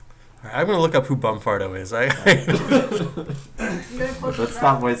I'm going to look up who Bumfardo is. Let's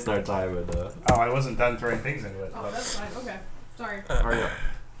not waste our time with I wasn't done throwing things into it. Oh, that's fine. Okay. Sorry.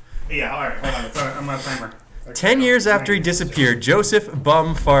 Yeah, alright, hold on. I'm on a timer. 10 years after he disappeared, Joseph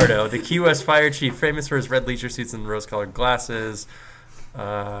Bumfardo, the Key West fire chief, famous for his red leisure suits and rose-colored glasses.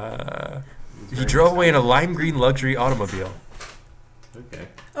 He drove away in a lime green luxury automobile. Okay.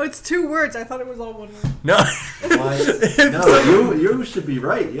 Oh, it's 2 words. I thought it was all 1 word. No. No, you should be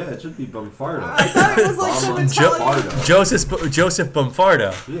right. Yeah, it should be Bumfardo. I thought it was like someone telling me. Joseph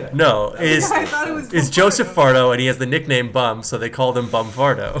Bumfardo. Yeah. No, I thought it was it's Joseph Fardo, and he has the nickname Bum, so they called him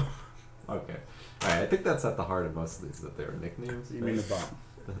Bumfardo. Okay. Alright, I think that's at the heart of most of these, that they were nicknames. You mean the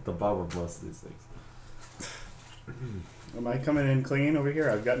bum? The bum of most of these things. Am I coming in clean over here?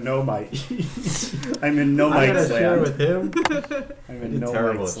 I've got no mic. I'm in no mic I share land. with him. I'm in no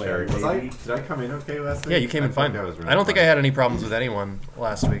Terrible mic at sharing. land. Did I come in okay last week? Yeah, you came in fine. I don't think I had any problems with anyone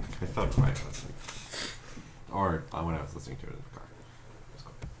last week. I felt quiet last week. Or when I was listening to it in the car. It was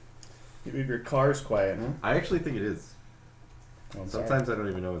quiet. Maybe your car's quiet, huh? I actually think it is. Oh, I'm sorry. Sometimes I don't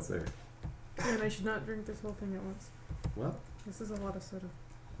even know it's there. And I should not drink this whole thing at once. What? This is a lot of soda.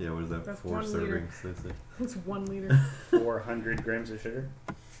 Yeah, what is that? That's 4 1 liter. servings, they say. It's 1 liter. 400 grams of sugar.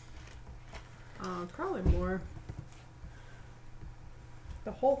 Probably more.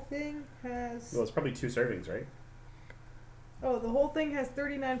 The whole thing has... Well, it's probably 2 servings, right? Oh, the whole thing has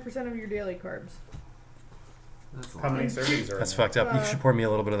 39% of your daily carbs. That's a How lot. many servings are That's in there? fucked up. You should pour me a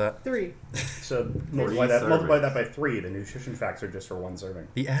little bit of that. 3. So 3 multiply servings. that by 3. The nutrition facts are just for 1 serving.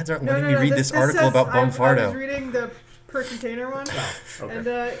 The ads aren't No, letting no, me read this article says, about I was Bumfardo. reading the per container one, Okay. and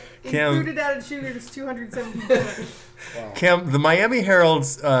Cam- included added sugar is 217%. Wow. Cam, the Miami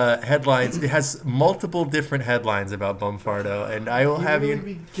Herald's headlines, it has multiple different headlines about Bumfardo, and I will have really you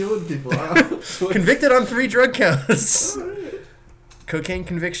be killing people. convicted on 3 drug counts. Cocaine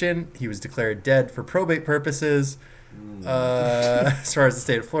conviction. He was declared dead for probate purposes. As far as the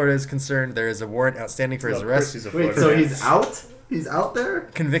state of Florida is concerned, there is a warrant outstanding for his Well, of course arrest. he's a Wait, Florida so man. he's out? He's out there?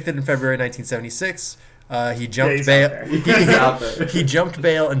 Convicted in February 1976. He jumped he's bail. out there. He's out there. He jumped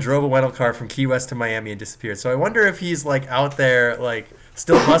bail and drove a rental car from Key West to Miami and disappeared. So I wonder if he's like out there, like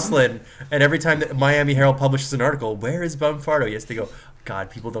still hustling. And every time that Miami Herald publishes an article, where is Bumfardo? He has to go, God,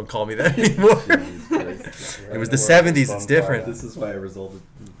 people don't call me that anymore. It was the 70s. It's different. This is why I returned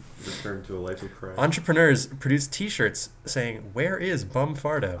to a life of crime. Entrepreneurs produce T-shirts saying, "Where is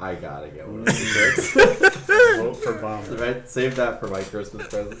Bumfardo?" I gotta get one of these shirts. Vote for bomb. Right? Save that for my Christmas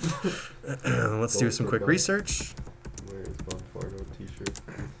present. Let's do some quick research. Where is Bumfardo t-shirt?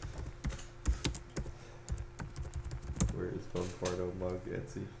 Where is Bumfardo mug,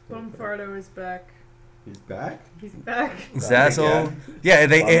 Etsy? Bumfardo is back. He's back? He's back. Zazzle. Yeah,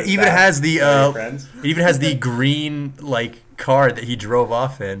 it even back. has the Hey, friends. it even has the green like car that he drove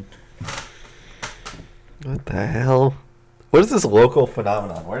off in. What the hell? What is this local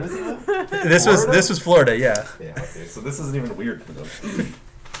phenomenon? Where does he live? This was Florida, yeah. Yeah, okay, so this isn't even weird for them.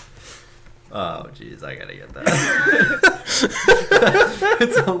 Oh, jeez, I gotta get that.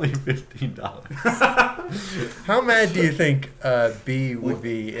 It's only $15. How mad do you think B would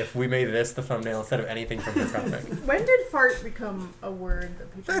be if we made this the thumbnail instead of anything from her comic? When did fart become a word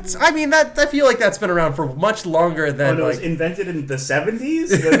that people use? I feel like that's been around for much longer than Oh, no, it was like. invented in the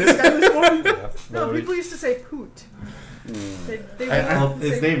 70s when this guy was born? No, people used to say poot. They Well, would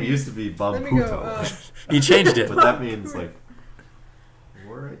his say- name used to be Bum Let me go. Puto. He changed it. But that means, like,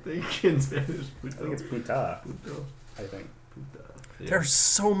 more, I think, in Spanish. I think it's puta. Puto. I think. Puta. Yeah. There are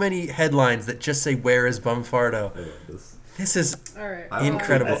so many headlines that just say, "Where is Bumfardo?" I know this. This is All right. I don't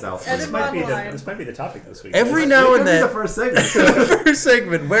Incredible. think that's out Edit for my- me. This might be the topic this week. every It now could and be then. the first segment. First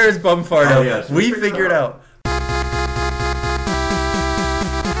segment, where is Bumfardo? Oh, yeah, should we we figure it figured out? out.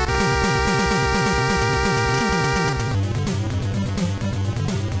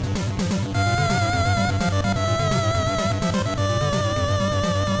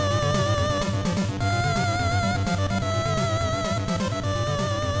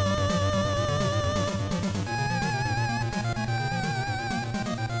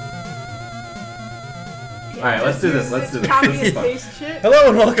 All right, let's do this. Let's do this. Copy This is and fun. paste shit. Hello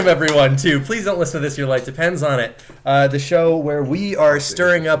and welcome everyone to Please Don't Listen to This, Your Life Depends on It, the show where we are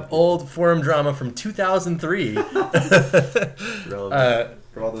stirring up old forum drama from 2003. Relevant.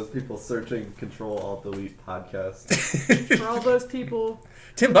 For all those people searching Control-Alt-Delete podcast. For all those people.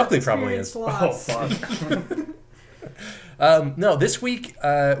 Tim Buckley probably is. experienced Oh, loss. fuck. No, this week,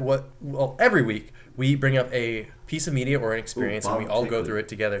 every week, we bring up a piece of media or an experience and we Bob all go Tickler. through it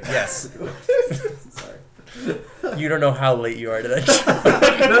together. Yes. Sorry. You don't know how late you are today.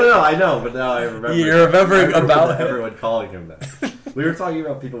 No, I know, but now I remember. You're remembering I remember about him. everyone calling him that. We were talking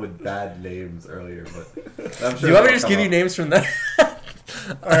about people with bad names earlier, but I'm sure Do you want me to it'll just come give you up. names from that?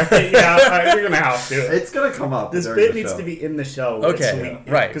 Alright, yeah, alright, we're gonna have to. It's gonna come up. This during bit the needs show. to be in the show. Okay,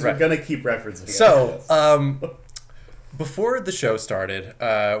 right, Because right. we're gonna keep referencing it. So, before the show started,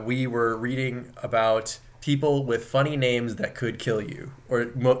 we were reading about people with funny names that could kill you, or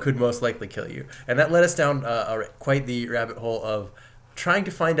could most likely kill you. And that led us down quite the rabbit hole of trying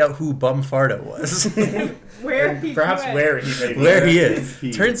to find out who Bumfardo was. Where he Perhaps went. where he may be. Where he is is.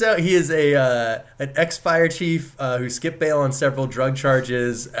 he? Turns out he is an ex-fire chief who skipped bail on several drug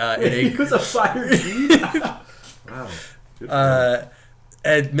charges He in was a fire chief. Wow. Good for him.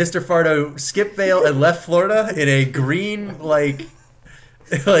 and Mr. Fardo skipped bail and left Florida in a green, like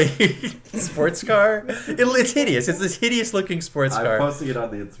sports car. It's hideous. It's this hideous-looking sports I'm car. posting it on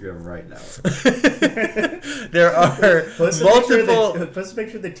the Instagram right now. There are Post a multiple...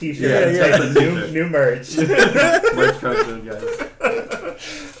 picture of the t-shirt Yeah, and yeah. type in new merch. Merch cartoon, guys.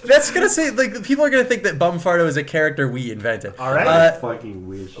 That's gonna say, like, people are gonna think that Bumfardo is a character we invented. Alright. I fucking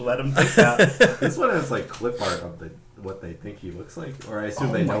wish. Let him think that. This one has like clip art of what they think he looks like, or I assume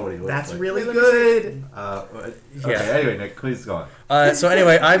Oh they my- know what he looks That's like. really Let me good. Okay, Yeah. anyway, Nick, please go on. So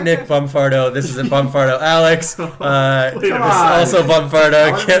anyway, I'm Nick Bumfardo. This is Bumfardo Alex. Wait a This is minute. also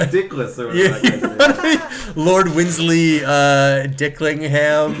Bumfardo. I'm Dickless or whatever that guy's name. Lord Winsley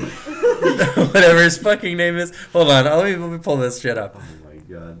Dicklingham. Whatever his fucking name is. Hold on, let me pull this shit up. Oh my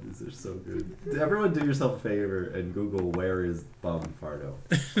god, these are so good. Everyone do yourself a favor and Google where is Bumfardo.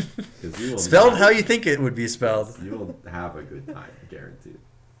 'Cause you will Spelled not- how you think it would be spelled. You will have a good time, guaranteed.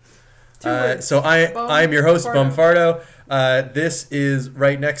 Two words. So I am your host, Bumfardo. Bumfardo. This is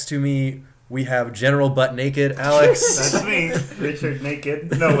right next to me. We have General Butt Naked Alex. That's me. Richard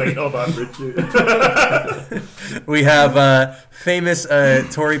naked. No, wait, hold on. Richard. We have famous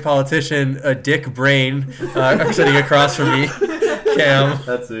Tory politician Dick Brain sitting across from me. Cam.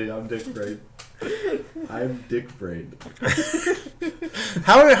 That's me, I'm Dick Brain. I'm Dick Brain.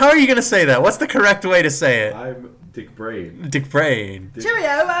 How are you gonna say that? What's the correct way to say it? I'm Dick Brain. Dick Brain. Dick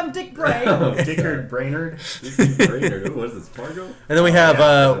Cheerio, I'm Dick Bray. Dickard Brainerd. Dick Brainerd. Who was this? Fargo? And then we have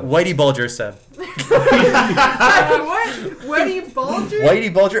yeah. Whitey Bulger Seb. What? Whitey Bulger?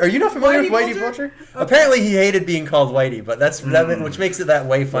 Whitey Bulger. Are you not familiar with Whitey Whitey Bulger? Bulger? Apparently he hated being called Whitey, but that which makes it that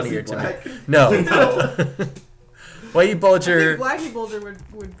way Was he funnier to me. black? No. No. Whitey I think Bulger. Blackie Bulger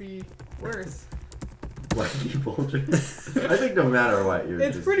would be worse. Blackie Bulger. I think no matter what, you're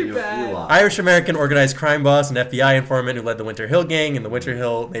It's just, pretty you bad. lie. Irish American organized crime boss and FBI informant who led the Winter Hill Gang in the Winter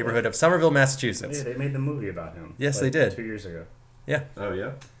Hill neighborhood of Somerville, Massachusetts. Yeah, they made the movie about him. Yes, like, they did. 2 years ago. Oh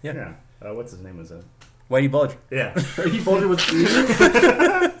yeah. Yeah. What's his name was it? Whitey Bulger. Yeah. Blackie Bulger was.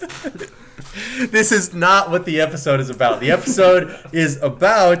 This is not what the episode is about. The episode is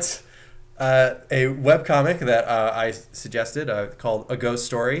about a webcomic that I suggested called A Ghost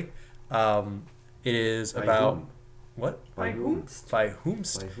Story. It is By about... whom? What? By By whom? By whomst. By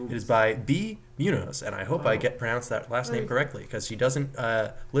whomst. It is by B. Munoz, and I hope I Oh. pronounced that last name correctly, because she doesn't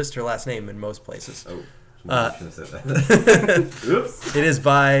list her last name in most places. Oh. Uh, I shouldn't have said that. Oops. It is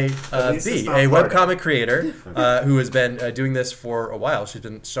by At least B, it's a not Florida. webcomic creator who has been doing this for a while. She's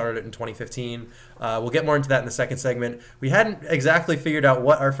been started in 2015. We'll get more into that in the second segment. We hadn't exactly figured out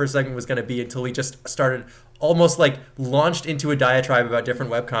what our first segment was going to be until we just started almost like launched into a diatribe about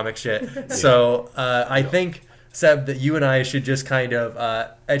different webcomic shit. So I think, Seb, that you and I should just kind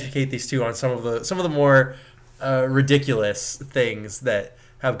of educate these two on some of the more ridiculous things that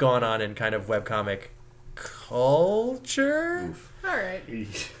have gone on in kind of webcomic culture. Oof. All right.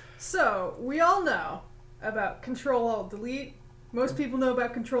 So we all know about Control-Alt-Delete. Most people know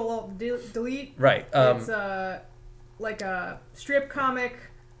about Control-Alt-Delete. Right. It's like a strip comic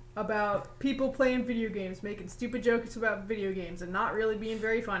about people playing video games, making stupid jokes about video games, and not really being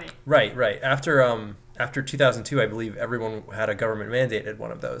very funny. Right. After 2002, I believe everyone had a government mandated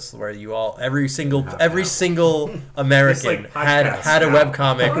one of those, where you all every single American like had a podcasts now.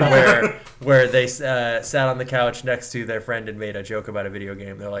 webcomic Oh, yeah. where they sat on the couch next to their friend and made a joke about a video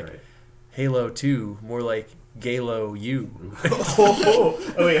game. They're like, Right. Halo 2, more like Galo U. Oh,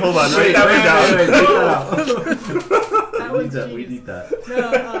 wait, hold on. Wait, Write that wait, one down. wait, take that out. That We was need that. We genius. need that.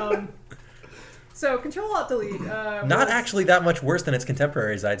 No, so Control-Alt-Delete. Not actually that much worse than its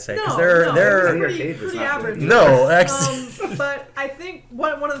contemporaries, I'd say, because No, they're no, they're it's The pretty, arcade was pretty not average. good. no actually. But I think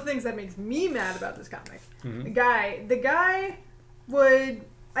one of the things that makes me mad about this comic, Mhm. the guy would,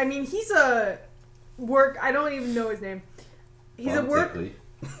 I mean, he's a work. I don't even know his name. He's a Bob work. Tickley.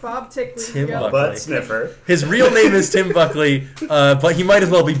 Bob Tickley. Tim yep. Buckley. Butt sniffer. His real name is Tim Buckley, but he might as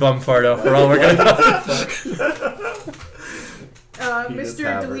well be Bumfardo for all we're gonna know. Penis Mr.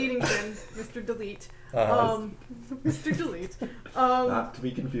 haver. Deletington, Mr. Delete. Mr. Delete. Not to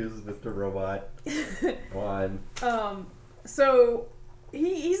be confused with Mr. Robot. Go on. So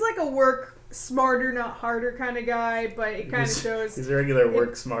he's like a work smarter, not harder kind of guy, but it kind of shows. He's a regular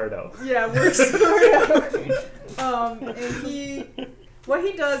work smarto. Yeah, work smarto. And what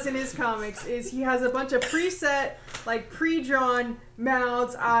he does in his comics is he has a bunch of preset, like pre-drawn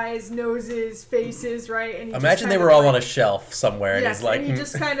mouths, eyes, noses, faces, right? And he Imagine they were all on a shelf somewhere, and yes, he's like, and he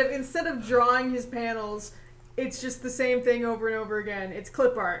just kind of, instead of drawing his panels, it's just the same thing over and over again. It's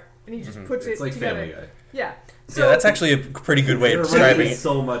clip art, and he just puts It's it like together. Family Guy. Yeah. yeah, that's actually a pretty good way of It describing reminds me it.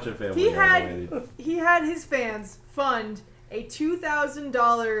 so much of Family He Guy. he had his fans fund a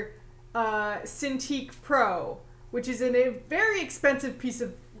 $2,000 Cintiq Pro, which is a very expensive piece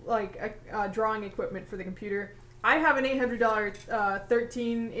of drawing equipment for the computer. I have an $800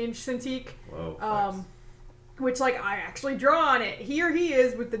 13-inch Cintiq, Whoa, which I actually draw on it. Here he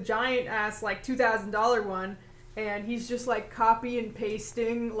is with the giant ass $2,000 one, and he's just copy and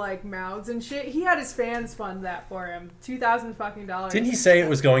pasting mouths and shit. He had his fans fund that for him. $2,000 fucking dollars. Didn't he say it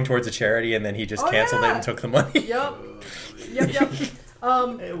was going towards a charity, and then he just canceled it and took the money? Yep. Yep.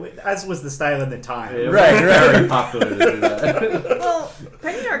 As was the style in the time. It was Right. very popular to do that. Well,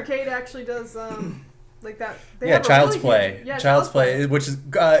 Penny Arcade actually does that. They Yeah, have a Child's really Play. huge- yeah, Child's Play, which is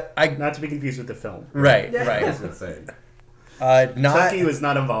Not to be confused with the film. right, Yeah. I was right. gonna say. Not. Chucky was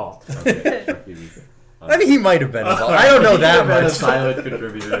not involved. Okay, Chucky was- I think he might have been involved. I don't know He that could have been a much. silent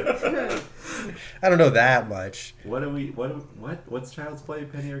contributor. I don't know that much. What's Child's Play?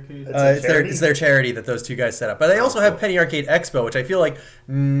 Penny Arcade? It's their charity that those two guys set up. But they also have Penny Arcade Expo, which I feel like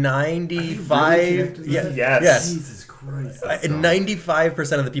 95. Really connected to Yeah, that? yes. Jesus Christ. that's And dumb.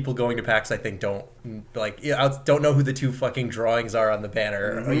 95% of the people going to PAX, I think, don't know who the two fucking drawings are on the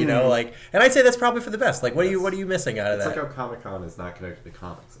banner. You know, and I'd say that's probably for the best. What are you missing out of It's that? like how Comic Con is not connected to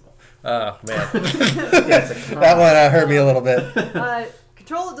comics at all. Oh man, Yeah, it's a that one hurt me a little bit.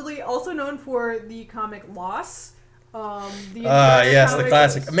 Control Delete, also known for the comic Loss. Yes, the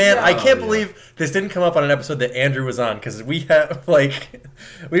classic. Man, I can't yeah. believe this didn't come up on an episode that Andrew was on, because we have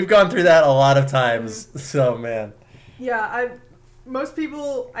we've gone through that a lot of times. So man, Yeah, most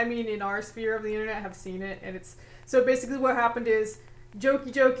people, in our sphere of the internet have seen it, and it's so basically what happened is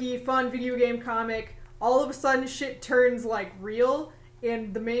jokey, fun video game comic. All of a sudden, shit turns real,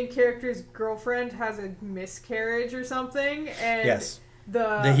 and the main character's girlfriend has a miscarriage or something, and yes,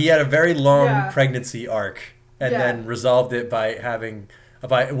 the he had a very long Yeah. pregnancy arc, and Yeah. then resolved it by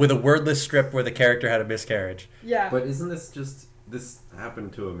with a wordless strip where the character had a miscarriage. yeah. But isn't this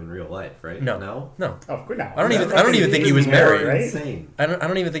happened to him in real life, right? No. No? Oh, of course not. I don't even think he was He's married. right? Insane. I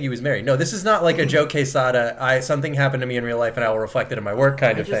don't even think he was married. No, this is not like a Joe Quesada. Something happened to me in real life, and I will reflect it in my work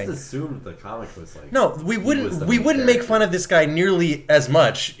kind I of just thing. assumed the comic was No, we was wouldn't. the We main wouldn't make character. fun of this guy nearly as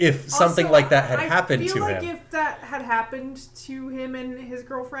much if something Also, like that had I happened feel to like him. if that had happened to him and his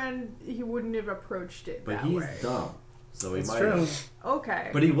girlfriend, he wouldn't have approached it But that he's way. dumb. So he It's might true. Okay.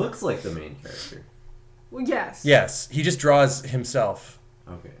 But he looks like the main character. Well, yes. Yes, he just draws himself.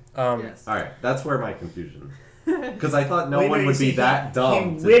 Okay. Yes. Alright, that's where my confusion. Because I thought no Well, one you would see, be that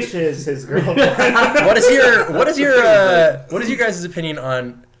dumb. He to- wishes his girlfriend. What is your guys' opinion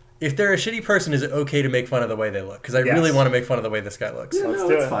on if they're a shitty person? Is it okay to make fun of the way they look? Because I Yes. really want to make fun of the way this guy looks. Yeah, Let's no,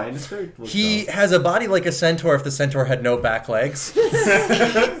 do it's it. fine. It's very looks He dumb. has a body like a centaur if the centaur had no back legs.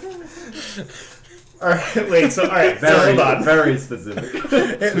 All right, so very, hold on. very specific.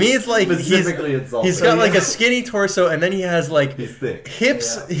 It means Specifically insulting. he's got a skinny torso, and then he has He's thick.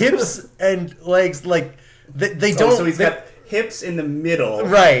 hips and legs they don't. So he's got hips in the middle.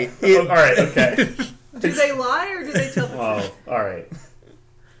 right. All right, okay. Do they lie or do they tell the truth? Oh, all right.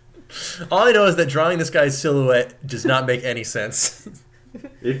 All I know is that drawing this guy's silhouette does not make any sense.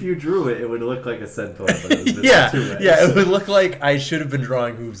 If you drew it, it would look like a centaur, but it was missing yeah, 2 legs. yeah, it would look like I should have been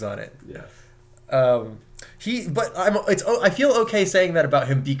drawing hooves on it. Yeah. I feel okay saying that about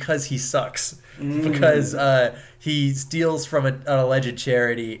him because he sucks. Because he steals from an alleged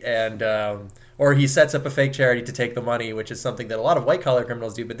charity and or he sets up a fake charity to take the money, which is something that a lot of white collar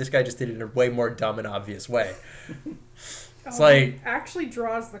criminals do. But this guy just did it in a way more dumb and obvious way. It's He actually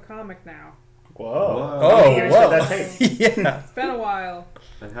draws the comic now. Whoa. Whoa. How many oh, years whoa, did that take? yeah. It's been a while.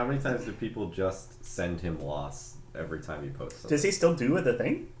 And how many times do people just send him loss every time he posts something? Does he still do the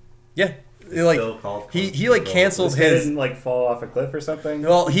thing? Yeah. It's Like still called he Control. canceled His head his. didn't fall off a cliff or something?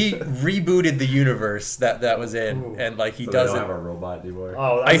 Well, he rebooted the universe that was in, Ooh. and he So they does don't it. have a robot anymore.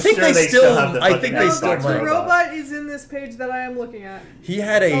 Oh, I I'm think sure they still still- have the I fucking think they Xbox still The might. robot is in this page that I am looking at. He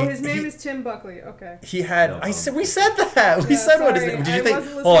had a. Oh, his name he- is Tim Buckley. Okay. He had. No I said problem. we said that. We Yeah, said what his sorry, name. Did I you think?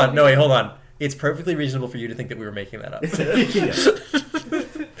 wasn't Hold on. listening. No, wait. Hold on. It's perfectly reasonable for you to think that we were making that up.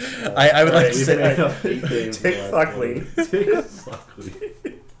 I would like to say Even though 8 names Dick left. Fuckley. Dick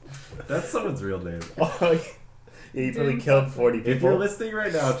Fuckley. That's someone's real name. Oh, yeah, he probably Dude, killed fuck. 40 people. If you're listening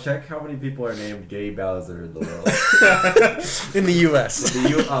right now, check how many people are named Gay Bowser in the world. in the U.S.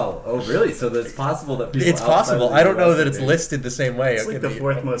 Oh, really? So it's possible that people It's outside possible. of the I don't know US that it's are named- listed the same way. It's like in the the-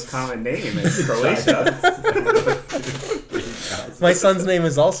 fourth most common name in Croatia. My son's name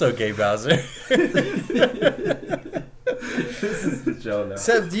is also Gay Bowser. This is the show now.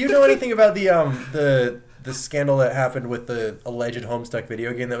 Seb, do you know anything about the scandal that happened with the alleged Homestuck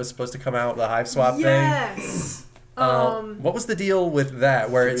video game that was supposed to come out, the Hive Swap Yes. thing? What was the deal with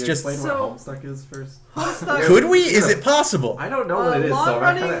that? Where Can it's you just explain So- what Homestuck is first? Homestuck. could we? Is it possible? I don't know what it is, so I'm not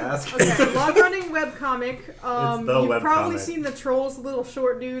long-running. gonna ask. Okay, long-running webcomic. the You've probably webcomic. seen the trolls, little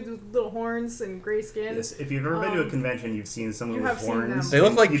short dudes with little horns and gray skin. Yes, if you've ever been to a convention, you've seen someone you with have seen them. horns. They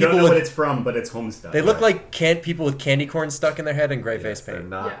look like you people don't know with- what it's from, but it's Homestuck. They look like people with candy corn stuck in their head and gray Yes, face they're paint.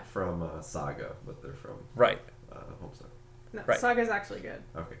 not Yeah. from Saga, but they're from Right. Homestuck. No, Right. Saga's actually good.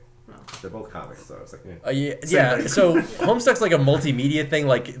 Okay. No. They're both comics, so I was like, Yeah. So Homestuck's like a multimedia thing.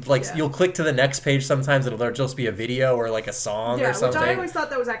 Like Yeah. you'll click to the next page. Sometimes it'll just be a video or like a song Yeah, or which something. I always thought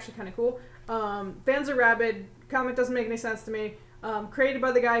that was actually kind of cool. Fans are rabid. Comic doesn't make any sense to me. Created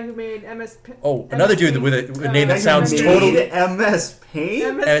by the guy who made MS. Oh, another dude with a name that Guy sounds who Made totally. MS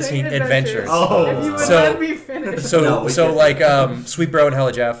Paint? MS Paint Adventures. Oh. If you would So- let me finish. No, we So can't. like Sweet Bro and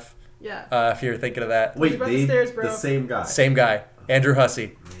Hella Jeff. Yeah. If you're thinking of that, wait, about they the stairs, bro. the same guy. same guy, Andrew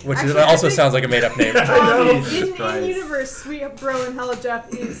Hussey, which Actually, I also think- sounds like a made up name. Jesus in Christ. universe, Sweet Bro and Hella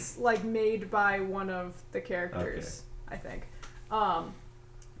Jeff is like made by one of the characters, I think.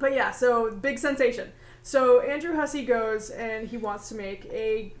 But yeah, so big sensation. So Andrew Hussey goes and he wants to make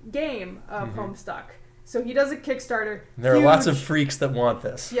a game of Homestuck. So he does a Kickstarter. There are lots of Huge- freaks that want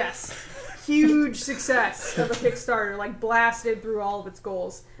this. yes, huge success of a Kickstarter, like blasted through all of its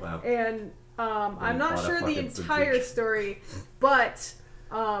goals. Wow. And I'm not bought a sure the fucking entire Suzuki. story, but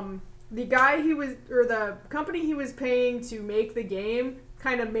the guy or the company he was paying to make the game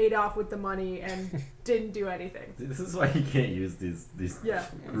kind of made off with the money and didn't do anything. This is why you can't use these Yeah.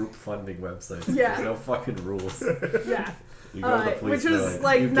 group funding websites. Yeah. There's no fucking rules. Yeah. You go to the police Which and was they're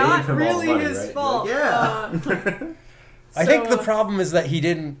like "You gave not him all the really money, his right?" You're fault. like, yeah. I think the problem is that he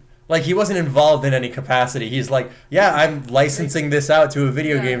didn't. Like, he wasn't involved in any capacity. He's like, yeah, I'm licensing this out to a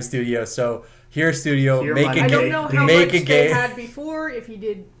video Yeah. game studio, so here, studio, Here, make money. a I don't game. know how make much a they game. had before, if he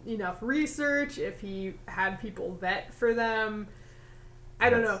did enough research, if he had people vet for them. I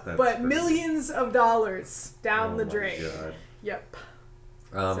don't know. That's But crazy. millions of dollars down Oh the my drain. God. Yep.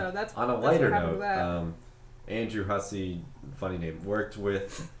 So So that's on a what lighter happened with note, that. Andrew Hussey, funny name, worked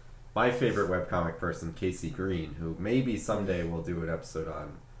with my favorite webcomic person, Casey Green, who maybe someday we'll do an episode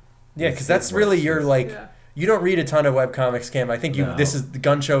on. Yeah, his- because that's his really work. your, like, Yeah. you don't read a ton of webcomics, Cam. I think No. this is, the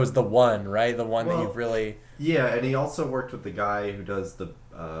Gun Show is the one, right? The one that Well, you've really... Yeah, and he also worked with the guy who does the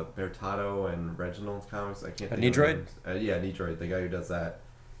Bertato and Reginald comics. I can't think of Needroid? the names. Yeah, Needroid, the guy who does that.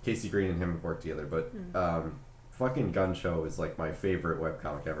 Casey Green and him have worked together, but fucking Gun Show is like my favorite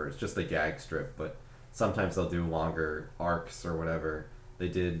webcomic ever. It's just a gag strip, but sometimes they'll do longer arcs or whatever. They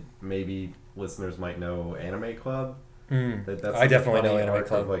did, maybe listeners might know Anime Club. That's I like a definitely know funny Anime arc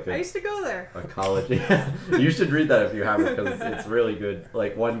Club. of like I used to go there. a college. You should read that if you haven't, because it's really good.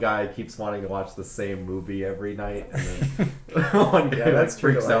 Like, one guy keeps wanting to watch the same movie every night, and then one guy that's like,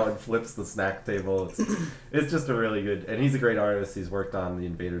 true freaks to out life. and flips the snack table. It's just a really good, and he's a great artist. He's worked on the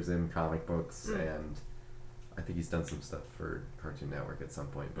Invader Zim comic books, and I think he's done some stuff for Cartoon Network at some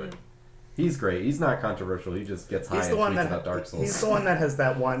point. But he's great. He's not controversial. He just gets high He's and the one tweets about that Dark Souls. he's the one that has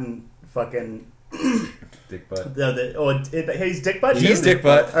that one fucking Dick butt. he's Dick Butt. He's too? Dick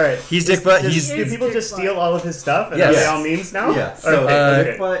Butt. All right, He's Dick Butt. Does- He's... do people Dick just Butt. steal all of his stuff and Yes. that's all means now? Yeah, so Okay.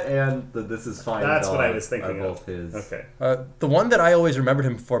 Dick Butt and the This Is Fine. That's what I Dog was thinking are of. both his. Okay. The one that I always remembered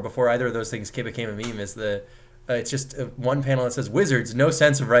him for before either of those things became a meme is the it's just one panel that says "Wizards, no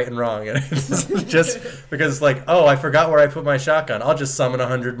sense of right and wrong," and it's just because it's like, oh, I forgot where I put my shotgun. I'll just summon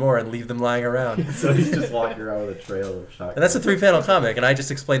 100 more and leave them lying around. So he's just walking around with a trail of shotguns. And that's a 3-panel comic, and I just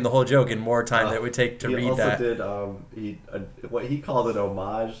explained the whole joke in more time than it would take to he read also that. did what he called an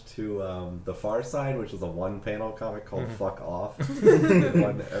homage to The Far Side, which is a 1-panel comic called "Fuck Off."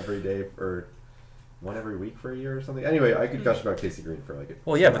 One every day for one every week for a year or something. Anyway, I could gush about Casey Green for like a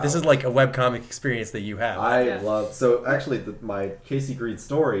Well, yeah, but this is like a webcomic experience that you have. I Yeah. love so actually my Casey Green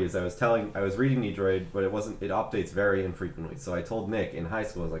story is I was reading Needroid, but it updates very infrequently. So I told Nick in high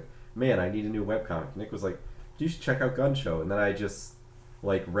school, I was like, man, I need a new webcomic. Nick was like, you should check out Gun Show, and then I just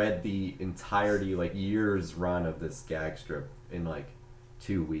like read the entirety, like years run of this gag strip in like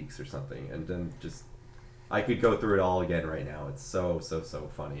 2 weeks or something, and then just I could go through it all again right now. It's so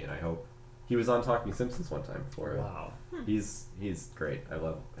funny, and I hope he was on Talking Simpsons one time before. Wow. He's great. I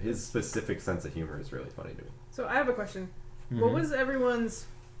love his specific sense of humor is really funny to me. So I have a question. Mm-hmm. What was everyone's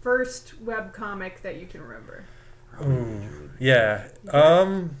first webcomic that you can remember? Yeah.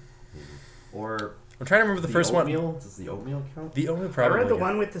 Or I'm trying to remember the first oatmeal? one. Does the oatmeal count? The oatmeal I probably. read the yeah.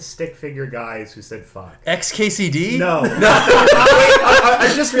 one with the stick figure guys who said fuck. XKCD? No.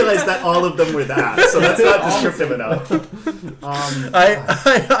 I just realized that all of them were that, so that's not descriptive enough.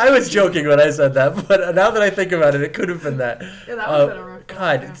 I was joking when I said that, but now that I think about it, it could have been that. Yeah, that would have been a rough one,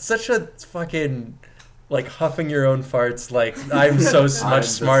 God, yeah. it's such a fucking like huffing your own farts. Like I'm so much I'm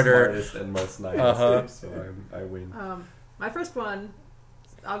smarter. the smartest and most nice, Uh-huh. so I win. My first one,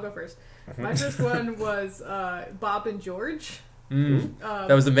 I'll go first. My first one was Bob and George. That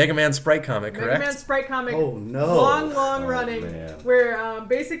was the Mega Man Sprite comic, Mega correct? Man Sprite comic. Oh no. Long Oh, running, man. where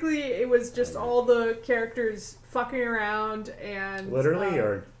basically it was just all the characters fucking around and Literally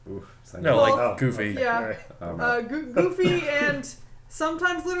or Oof, sounds No, like- like Oh, Goofy. okay. Yeah. All right. Goofy and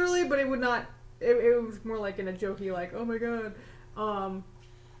sometimes literally, but it would not. It was more like in a jokey, like oh my god,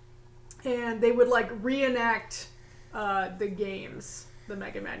 and they would like reenact the games, the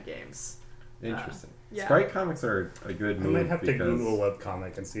Mega Man games. Interesting. yeah. Sprite comics are a good I move. might have to because Google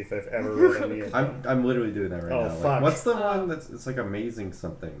webcomic and see if I've ever read any of them. I'm literally doing that right Oh, now. Like, fuck. what's the one that's it's like amazing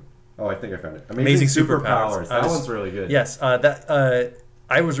something? Oh, I think I found it. Amazing Superpowers. That I was- one's really good. Yes,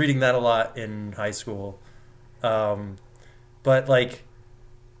 I was reading that a lot in high school, but like,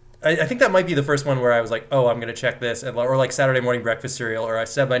 I think that might be the first one where I was like, oh, I'm gonna check this, and or like Saturday morning breakfast cereal, or I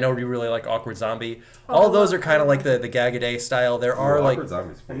said I know you really like Awkward Zombie. All of those are kind of like the Gag-A-Day style. There are Awkward like,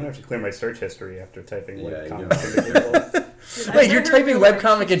 Zombies. I'm gonna have to clear my search history after typing Yeah, you webcomic do. into Google. Dude, I wait, you're never typing realized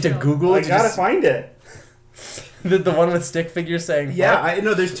webcomic you into should. Google? I to gotta just- find it. the one with stick figures saying Yeah, fuck? I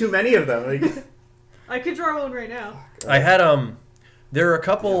know. There's too many of them. Like, I could draw one right now. I had there are a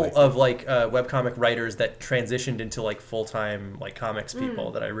couple Yeah, I see. of like webcomic writers that transitioned into like full-time like comics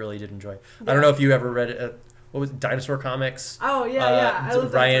people that I really did enjoy. I don't know if you ever read what was it, Dinosaur Comics? Oh yeah. I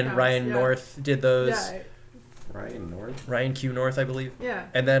love Ryan Dinosaur Ryan Comics, yeah. North did those. Yeah, Ryan North. Ryan Q North, I believe. yeah.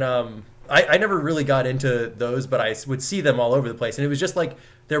 And then I never really got into those, but I would see them all over the place, and it was just like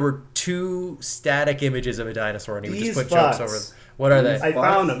there were two static images of a dinosaur, and he would just These put jokes fucks. over them. What are they? I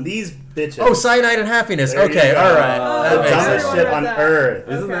found them. These bitches. Oh, Cyanide and Happiness. There you Okay, go. all right. Oh, That The makes Everyone dumbest sense. shit read on that. earth.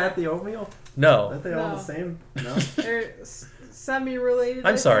 Isn't Okay. that the oatmeal? No. Aren't they all No. the same? No. They're semi-related.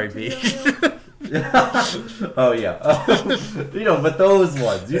 I'm I sorry, think, B. to the oatmeal. Oh yeah. But those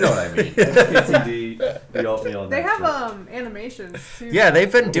ones, you know what I mean. KCD, the oatmeal. and They that have shit. animations too. Yeah,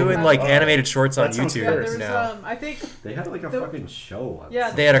 they've been doing Oh, like wow. animated shorts on That sounds YouTube Yeah, fierce. there was now. I think They had like a the- fucking show once.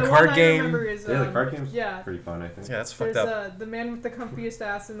 yeah. They had a the card one game. I remember is, Yeah, the card game's yeah. pretty fun, I think. Yeah, that's fucked There's up. the man with the comfiest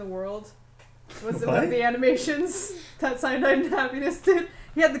ass in the world. Was it What? one of the animations that Cyanide and Happiness did?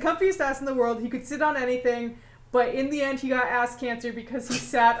 He had the comfiest ass in the world. He could sit on anything, but in the end, he got ass cancer because he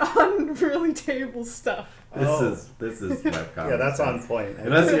sat on really terrible stuff. Oh. This is webcomic. Yeah, that's on point.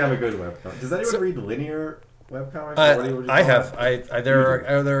 Unless you have a good webcomic. Does anyone So- read linear webcomics? Or what do you I call have. it? There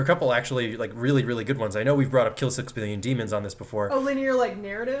are a couple actually like really really good ones. I know we've brought up Kill 6 Billion Demons on this before. Oh, linear like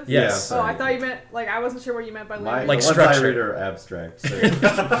narrative. Yes. Yeah, Oh, I sorry. thought you meant like I wasn't sure what you meant by linear. Like the ones structure. I read are abstract. So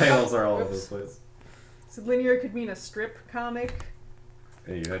the panels are all over the Oops. place. So linear could mean a strip comic.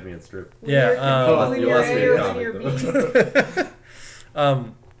 Hey, you had me at strip. Yeah, Linear could be you linear lost me A at or comic, linear B.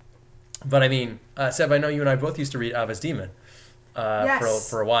 But I mean, Seb, I know you and I both used to read Ava's Demon Yes.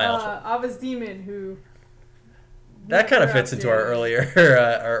 for a while. Ava's Demon, who. That kind of never fits into our outdid.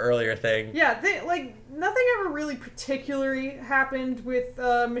 earlier thing. Yeah, like nothing ever really particularly happened with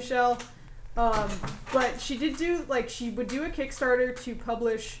Michelle, but she did do she would do a Kickstarter to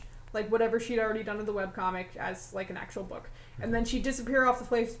publish like whatever she'd already done in the webcomic as like an actual book, and then she'd disappear off the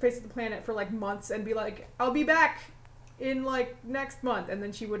face of the planet for like months and be like, "I'll be back in like next month," and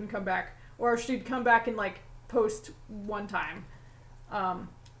then she wouldn't come back, or she'd come back and like post one time.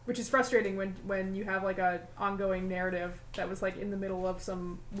 Which is frustrating when you have like a ongoing narrative that was like in the middle of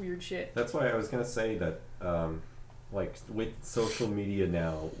some weird shit. That's why I was gonna say that, like with social media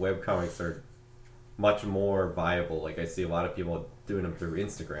now, webcomics are much more viable. Like I see a lot of people doing them through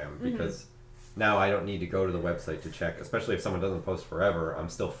Instagram because now I don't need to go to the website to check. Especially if someone doesn't post forever, I'm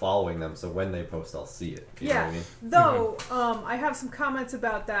still following them, so when they post, I'll see it. You know what I mean? Though I have some comments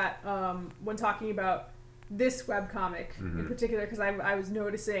about that when talking about this webcomic in particular, because I was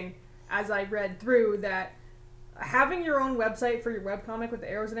noticing as I read through that having your own website for your webcomic with the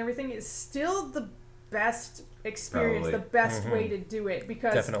arrows and everything is still the best experience, Probably. the best way to do it,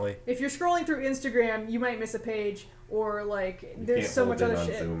 because Definitely. if you're scrolling through Instagram, you might miss a page, or like You there's can't so hold much in other on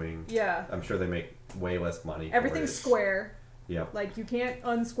shit. Zooming. Yeah, I'm sure they make way less money. for everything's it. square. Yep. Like you can't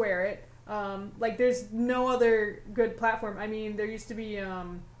unsquare it. Like there's no other good platform. I mean, there used to be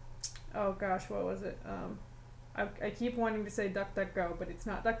oh gosh, what was it? I keep wanting to say DuckDuckGo, but it's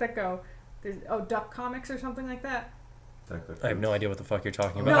not DuckDuckGo. There's Duck Comics or something like that. I have no idea what the fuck you're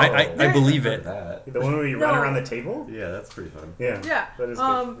talking No, about. I believe Heard it. that. The one where you run No. around the table? Yeah, that's pretty fun. Yeah. Yeah. That is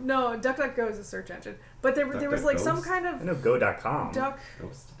good. No, DuckDuckGo is a search engine, but there was like some DuckDuckGo's? kind I of know Go.com. Duck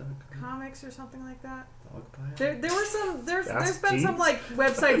Ghost Duck. Comics or something like that. Dog pile? There were some. There's Ask been some Jeeves. like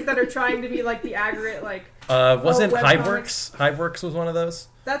websites that are trying to be like the aggregate like. Wasn't webcomics. Hiveworks was one of those?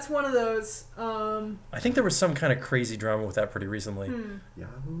 That's one of those. I think there was some kind of crazy drama with that pretty recently.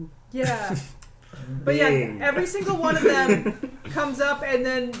 Yahoo. Yeah. But yeah, Bing. every single one of them comes up and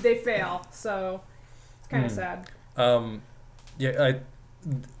then they fail. So it's kind of sad.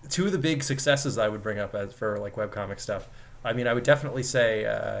 Two of the big successes I would bring up as for like webcomic stuff. I mean, I would definitely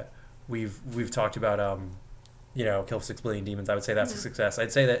say we've talked about Kill 6 Billion Demons. I would say that's a success.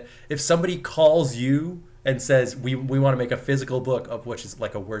 I'd say that if somebody calls you and says we want to make a physical book of which is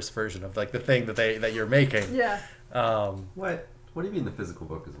like a worse version of like the thing that you're making. Yeah. What? What do you mean the physical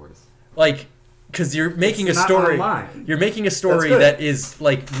book is worse? Like, because you're making It's a not story. online. You're making a story good. that is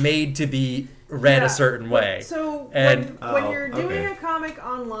like made to be read Yeah. a certain way. So And- when Oh, you're doing okay. a comic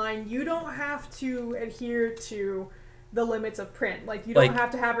online, you don't have to adhere to the limits of print. Like you don't Like-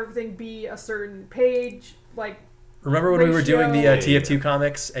 have to have everything be a certain page. Like Remember when we were doing the ratio. TF2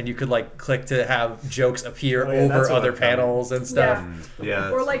 comics and you could like click to have jokes appear Oh, yeah, over that's what other I'm talking panels and stuff? Yeah.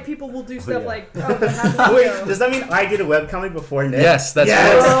 or like people will do stuff yeah. like Wait, video. does that mean I did a webcomic before Nick? Yes, that's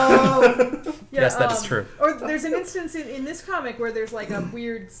Yes! Oh. Yeah, Yes, that is true. Or there's an instance in this comic where there's like a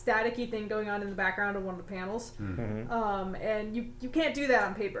weird staticky thing going on in the background of one of the panels, and you can't do that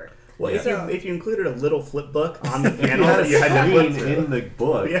on paper. Well, Yeah. if you included a little flip book on the You panel had that a you had to flip screen through. in the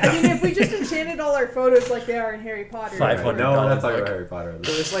book. Yeah. I mean, if we just enchanted all our photos like they are in Harry Potter, $500. No, we're not talking book. about Harry Potter.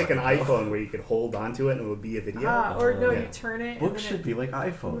 So it's like an iPhone where you could hold onto it and it would be a video. or no, Yeah. you turn it. Books and should then be like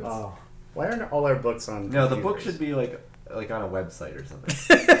iPhones. Oh, why aren't all our books on? No, the book computers? should be like on a website or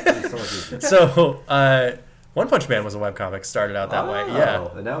something. It'd be so much easier. So, One Punch Man was a webcomic, started out that way. Yeah.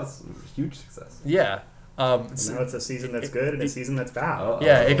 Oh, and now it's a huge success. Yeah. And now it's a season that's good and a season that's bad. Oh.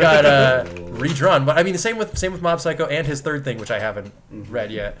 Yeah, it got redrawn, but I mean the same with Mob Psycho and his third thing, which I haven't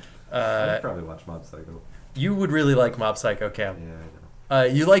read yet. I'd probably watch Mob Psycho. You would really like Mob Psycho, Cam. Yeah, I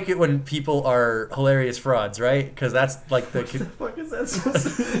know. You like it when people are hilarious frauds, right? Because that's like the. What the fuck is that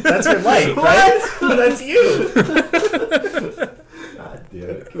supposed to That's your life, right? That's you. God damn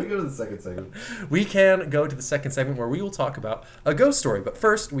it. Can we go to the second segment? We can go to the second segment where we will talk about a ghost story. But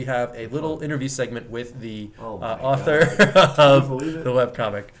first, we have a little interview segment with the Oh my author God. of Can you believe it? the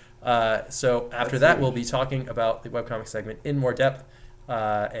webcomic. So after That's that, huge. we'll be talking about the webcomic segment in more depth.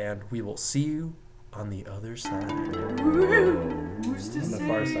 And we will see you on the other side. Who's to On the say?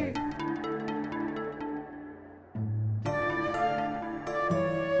 far side.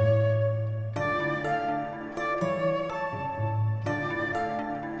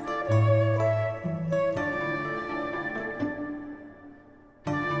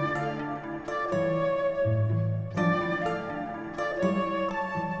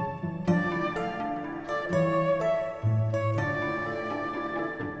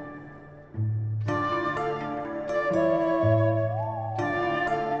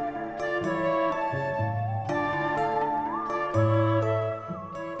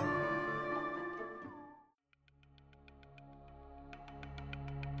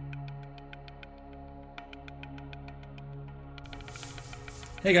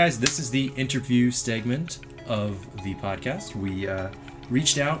 Hey guys, this is the interview segment of the podcast. We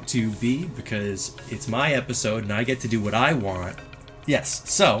reached out to B because it's my episode and I get to do what I want. Yes,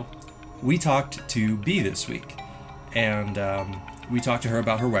 so we talked to B this week, and we talked to her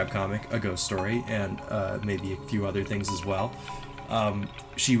about her webcomic, A Ghost Story, and maybe a few other things as well.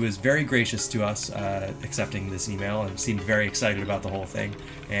 She was very gracious to us accepting this email and seemed very excited about the whole thing,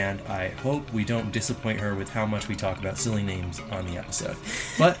 and I hope we don't disappoint her with how much we talk about silly names on the episode.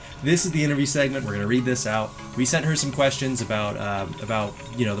 But this is the interview segment. We're going to read this out. We sent her some questions about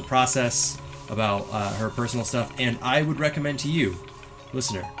the process, about her personal stuff, and I would recommend to you,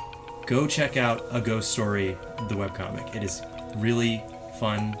 listener, go check out A Ghost Story, the webcomic. It is really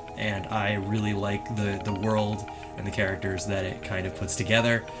fun, and I really like the world and the characters that it kind of puts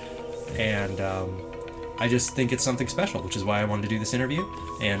together, and I just think it's something special, which is why I wanted to do this interview.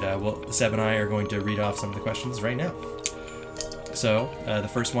 And Seb and I are going to read off some of the questions right now. So the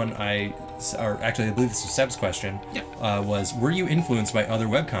first one I or actually I believe this was Seb's question, Yep. was, were you influenced by other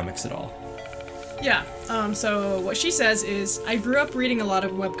webcomics at all? Yeah, so what she says is, I grew up reading a lot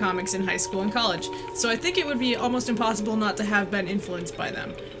of webcomics in high school and college, so I think it would be almost impossible not to have been influenced by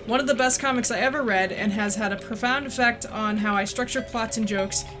them. One of the best comics I ever read, and has had a profound effect on how I structure plots and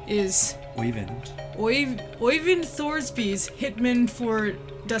jokes, is Oyvind. Oyvind Thorsby's Hitman for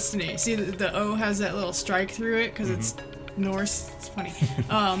Destiny. See, the O has that little strike through it, because it's Norse. It's funny.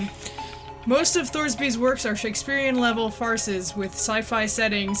 Most of Thorsby's works are Shakespearean-level farces with sci-fi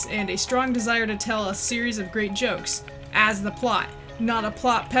settings and a strong desire to tell a series of great jokes, as the plot, not a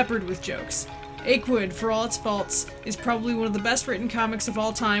plot peppered with jokes. Achewood, for all its faults, is probably one of the best written comics of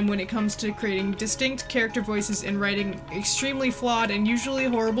all time when it comes to creating distinct character voices and writing extremely flawed and usually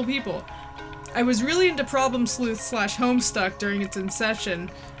horrible people. I was really into Problem Sleuth / Homestuck during its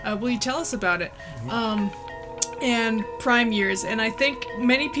inception. Will you tell us about it? And Prime years, and I think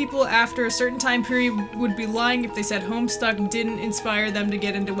many people after a certain time period would be lying if they said Homestuck didn't inspire them to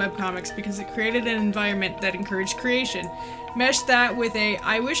get into webcomics, because it created an environment that encouraged creation. Mesh that with a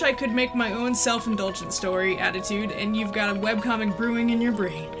I wish I could make my own self-indulgent story attitude, and you've got a webcomic brewing in your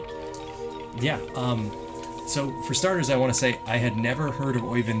brain. Yeah, so for starters, I want to say I had never heard of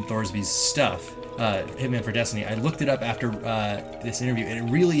Oyvind Thorsby's stuff, Hitman for Destiny. I looked it up after this interview, and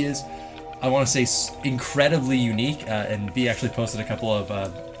it really is, I want to say, incredibly unique, and Bea actually posted a couple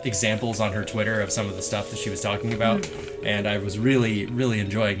of examples on her Twitter of some of the stuff that she was talking about, and I was really, really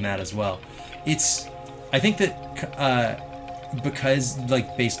enjoying that as well. I think that because,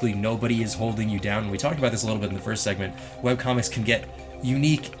 like, basically nobody is holding you down, and we talked about this a little bit in the first segment, webcomics can get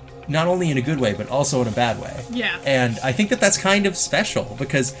unique, not only in a good way, but also in a bad way. Yeah. And I think that that's kind of special,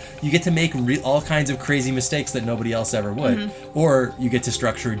 because you get to make all kinds of crazy mistakes that nobody else ever would. Or you get to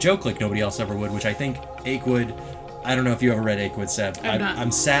structure a joke like nobody else ever would, which I think Achewood, I don't know if you ever read Achewood, Seb.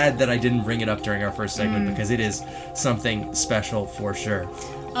 I'm sad that I didn't bring it up during our first segment, because it is something special for sure.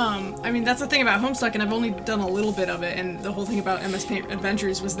 I mean, that's the thing about Homestuck, and I've only done a little bit of it, and the whole thing about MS Paint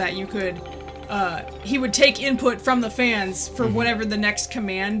Adventures was that you could, he would take input from the fans for whatever the next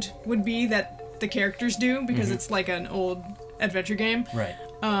command would be that the characters do, because it's like an old adventure game. Right.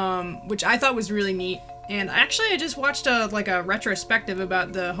 Which I thought was really neat. And actually, I just watched a retrospective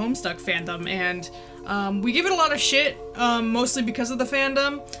about the Homestuck fandom, and we give it a lot of shit, mostly because of the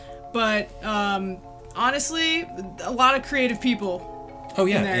fandom, but honestly, a lot of creative people. Oh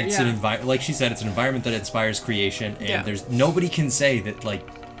yeah, there, it's yeah. like she said, it's an environment that inspires creation, and Yeah. there's nobody can say that like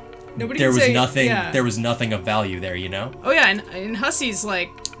Nobody there can was say- nothing yeah. there was nothing of value there, you know? Oh yeah, and Hussey's like,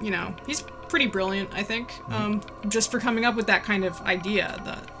 he's pretty brilliant, I think, just for coming up with that kind of idea,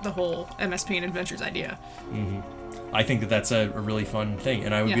 the whole MS Paint Adventures idea. I think that that's a really fun thing,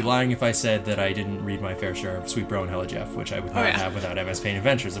 and I would be Yeah. lying if I said that I didn't read my fair share of Sweet Bro and Hella Jeff, which I would not yeah. have without MS Paint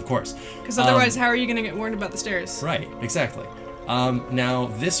Adventures, of course. Because otherwise, how are you going to get warned about the stairs? Right, exactly. Now,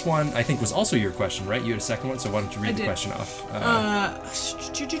 this one, I think, was also your question, right? You had a second one, so why don't you read the did. question off?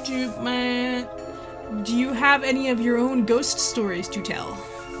 Do you have any of your own ghost stories to tell?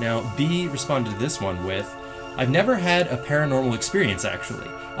 Now, B responded to this one with, I've never had a paranormal experience, actually.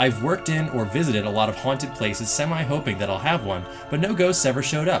 I've worked in or visited a lot of haunted places semi-hoping that I'll have one, but no ghosts ever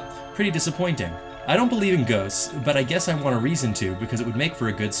showed up. Pretty disappointing. I don't believe in ghosts, but I guess I want a reason to because it would make for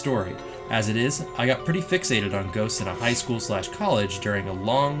a good story. As it is, I got pretty fixated on ghosts in a high school/college during a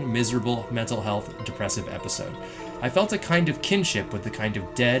long, miserable mental health depressive episode. I felt a kind of kinship with the kind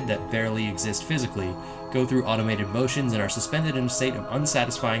of dead that barely exist physically, go through automated motions, and are suspended in a state of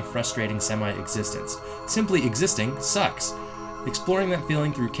unsatisfying, frustrating semi-existence. Simply existing sucks. Exploring that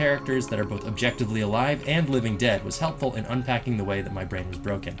feeling through characters that are both objectively alive and living dead was helpful in unpacking the way that my brain was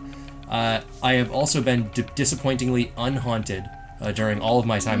broken. I have also been disappointingly unhaunted during all of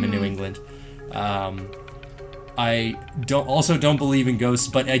my time in New England. I don't believe in ghosts,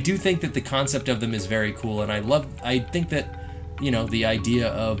 but I do think that the concept of them is very cool, and I think that, the idea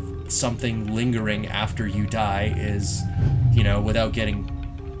of something lingering after you die is, without getting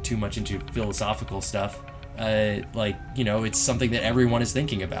too much into philosophical stuff, it's something that everyone is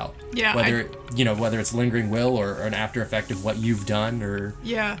thinking about. Yeah, whether it's lingering will or an after effect of what you've done or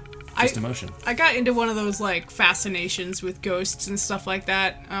Yeah. just emotion. I got into one of those fascinations with ghosts and stuff like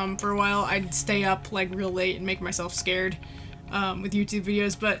that. For a while, I'd stay up real late and make myself scared with YouTube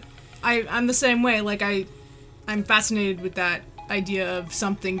videos. But I'm the same way. I'm fascinated with that idea of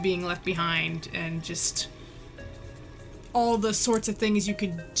something being left behind and just all the sorts of things you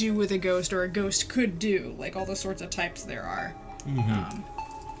could do with a ghost or a ghost could do, all the sorts of types there are.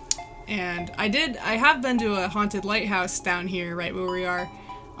 And I have been to a haunted lighthouse down here, right where we are.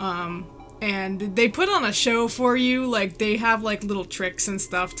 and they put on a show for you. Like, they have, like, little tricks and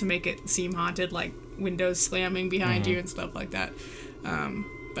stuff to make it seem haunted, like windows slamming behind you and stuff like that.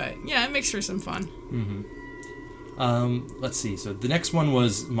 But, yeah, it makes for some fun. Let's see. So the next one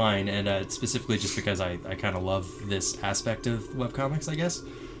was mine, and specifically just because I kind of love this aspect of webcomics, I guess.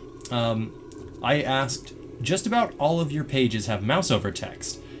 I asked, just about all of your pages have mouse over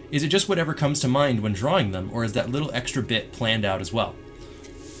text. Is it just whatever comes to mind when drawing them, or is that little extra bit planned out as well?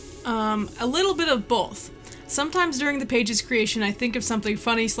 A little bit of both. Sometimes during the page's creation, I think of something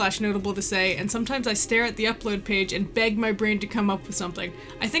funny / notable to say, and sometimes I stare at the upload page and beg my brain to come up with something.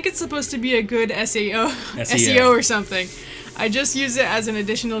 I think it's supposed to be a good SEO or something. I just use it as an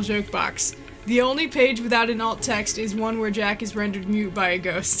additional joke box. The only page without an alt text is one where Jack is rendered mute by a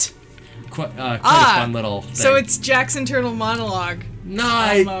ghost. Quite a fun little thing. So it's Jack's internal monologue. No,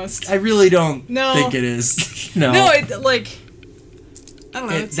 almost. I really don't No. think it is. No. No, I don't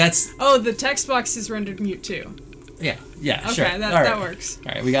know. That's... Oh, the text box is rendered mute too. Yeah, Okay, sure. that works.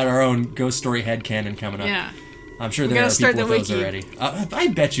 All right, we got our own ghost story headcanon coming up. Yeah. I'm sure We there are gotta start people the with those wiki. already. I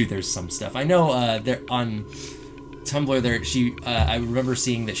bet you there's some stuff. I know there on Tumblr there I remember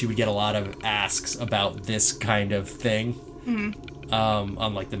seeing that she would get a lot of asks about this kind of thing.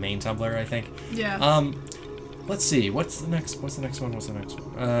 On like the main Tumblr, I think. Yeah. Let's see. What's the next one?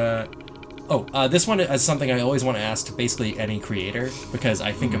 This one is something I always want to ask to basically any creator, because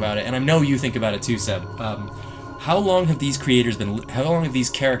I think about it, and I know you think about it too, Seb. How long have these characters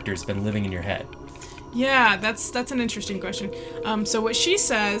been living in your head? Yeah, that's an interesting question. So what she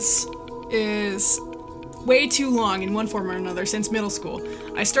says is way too long in one form or another since middle school.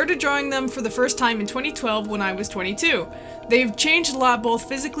 I started drawing them for the first time in 2012 when I was 22. They've changed a lot both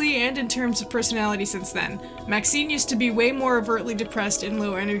physically and in terms of personality since then. Maxine used to be way more overtly depressed and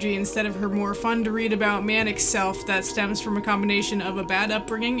low energy instead of her more fun to read about manic self that stems from a combination of a bad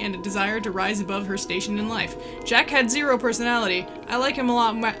upbringing and a desire to rise above her station in life. Jack had zero personality. I like him a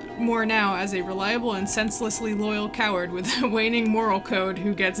lot more now as a reliable and senselessly loyal coward with a waning moral code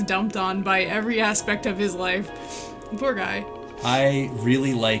who gets dumped on by every aspect of his life. Poor guy. I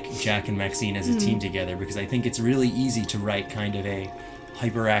really like Jack and Maxine as a team together, because I think it's really easy to write kind of a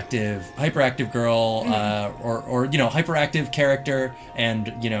hyperactive girl, or hyperactive character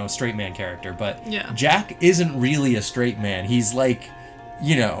and straight man character. But Yeah. Jack isn't really a straight man. He's like,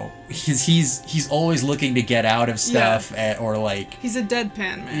 he's always looking to get out of stuff, or like He's a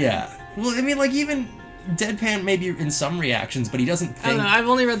deadpan man. yeah. Well, I mean, like even deadpan maybe in some reactions, but he doesn't I don't think. know, I've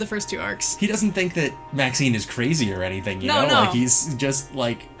only read the first 2 arcs. He doesn't think that Maxine is crazy or anything, you No, know? no. Like, he's just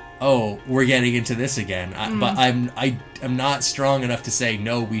like, oh, we're getting into this again. But I'm not strong enough to say,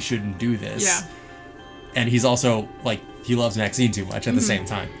 no, we shouldn't do this. Yeah. And he's also, like, he loves Maxine too much at the same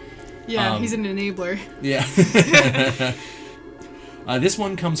time. Yeah, he's an enabler. Yeah. This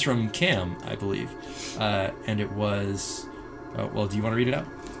one comes from Cam, I believe. And it was... well, do you want to read it out?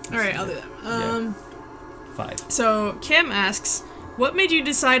 Alright, I'll do that. 5. So, Kim asks, what made you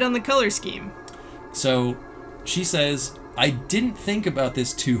decide on the color scheme? So, she says, I didn't think about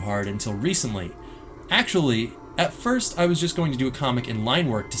this too hard until recently. Actually, at first I was just going to do a comic in line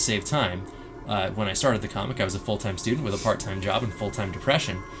work to save time. When I started the comic, I was a full-time student with a part-time job and full-time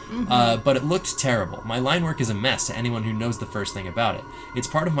depression. But it looked terrible. My line work is a mess to anyone who knows the first thing about it. It's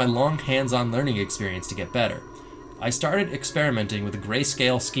part of my long hands-on learning experience to get better. I started experimenting with a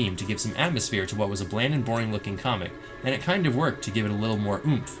grayscale scheme to give some atmosphere to what was a bland and boring-looking comic, and it kind of worked to give it a little more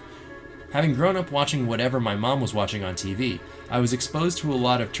oomph. Having grown up watching whatever my mom was watching on TV, I was exposed to a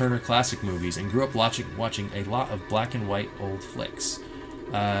lot of Turner Classic Movies and grew up watching a lot of black and white old flicks.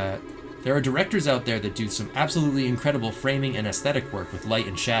 There are directors out there that do some absolutely incredible framing and aesthetic work with light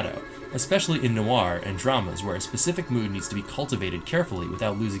and shadow, especially in noir and dramas where a specific mood needs to be cultivated carefully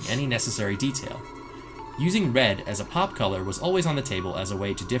without losing any necessary detail. Using red as a pop color was always on the table as a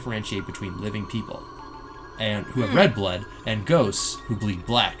way to differentiate between living people and who have red blood and ghosts who bleed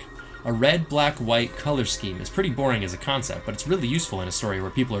black. A red, black, white color scheme is pretty boring as a concept, but it's really useful in a story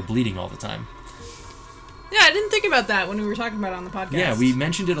where people are bleeding all the time. Yeah, I didn't think about that when we were talking about it on the podcast. Yeah, we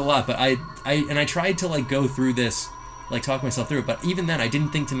mentioned it a lot, but I tried to like go through this, like talk myself through it, but even then I didn't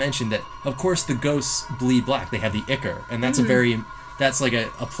think to mention that of course the ghosts bleed black. They have the ichor, and that's that's like a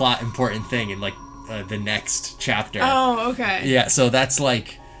plot important thing in like the next chapter. Oh, okay. Yeah, so that's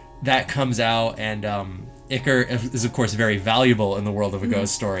like that comes out, and ichor is of course very valuable in the world of a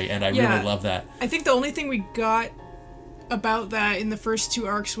ghost story, and I really love that. I think the only thing we got about that in the first 2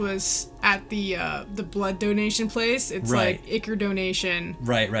 arcs was at the blood donation place. It's Right. like ichor donation.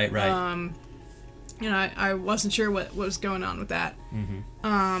 Right. I wasn't sure what was going on with that.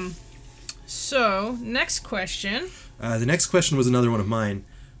 So next question. The next question was another one of mine.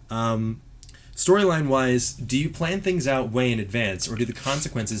 Storyline-wise, do you plan things out way in advance, or do the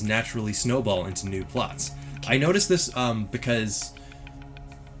consequences naturally snowball into new plots? I noticed this because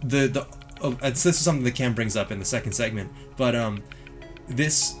this is something that Cam brings up in the second segment, but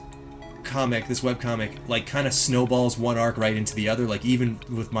this webcomic, like, kind of snowballs one arc right into the other. Like, even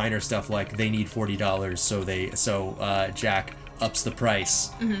with minor stuff like they need $40, so Jack ups the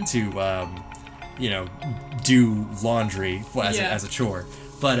price to do laundry as a chore.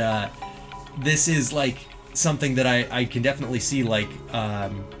 But this is like something that I can definitely see, like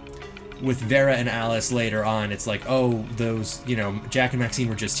with Vera and Alice later on. It's like, oh, those, Jack and Maxine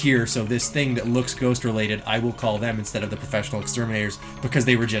were just here, so this thing that looks ghost related, I will call them instead of the professional exterminators because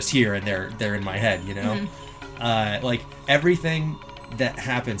they were just here and they're in my head, like everything that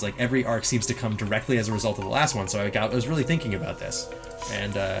happens, like every arc seems to come directly as a result of the last one. So I was really thinking about this,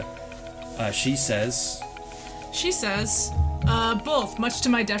 and she says both, much to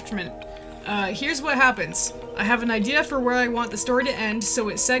my detriment. Here's what happens. I have an idea for where I want the story to end, so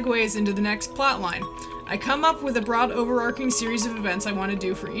it segues into the next plotline. I come up with a broad overarching series of events I want to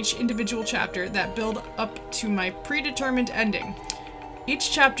do for each individual chapter that build up to my predetermined ending.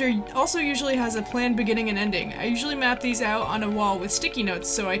 Each chapter also usually has a planned beginning and ending. I usually map these out on a wall with sticky notes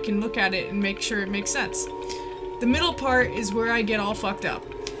so I can look at it and make sure it makes sense. The middle part is where I get all fucked up.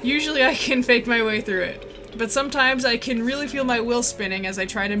 Usually I can fake my way through it. But sometimes I can really feel my wheel spinning as I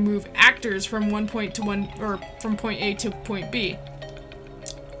try to move actors from from point A to point B.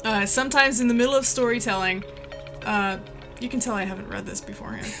 Sometimes in the middle of storytelling, you can tell I haven't read this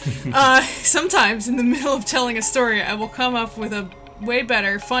beforehand. Sometimes in the middle of telling a story, I will come up with a way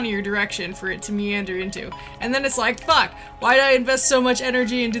better, funnier direction for it to meander into. And then it's like, fuck, why did I invest so much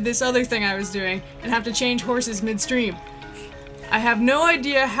energy into this other thing I was doing and have to change horses midstream? I have no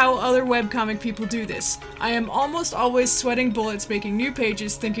idea how other webcomic people do this. I am almost always sweating bullets making new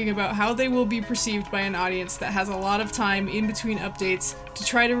pages, thinking about how they will be perceived by an audience that has a lot of time in between updates to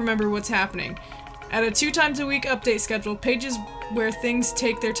try to remember what's happening. At a 2 times a week update schedule, pages where things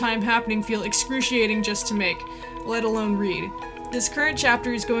take their time happening feel excruciating just to make, let alone read. This current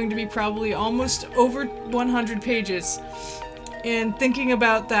chapter is going to be probably almost over 100 pages, and thinking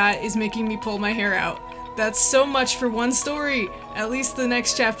about that is making me pull my hair out. That's so much for one story. At least the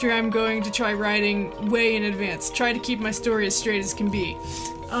next chapter I'm going to try writing way in advance. Try to keep my story as straight as can be.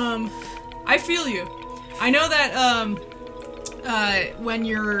 I feel you. I know that when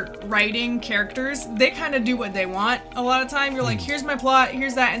you're writing characters, they kind of do what they want. A lot of time you're like, here's my plot,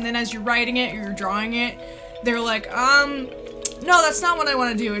 here's that, and then as you're writing it, or you're drawing it, they're like, no, that's not what I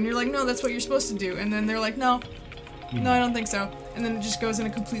want to do. And you're like, no, that's what you're supposed to do. And then they're like, no, I don't think so. And then it just goes in a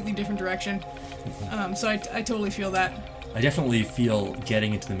completely different direction. So I totally feel that. I definitely feel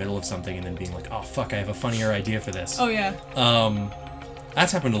getting into the middle of something and then being like, oh fuck, I have a funnier idea for this. Oh yeah.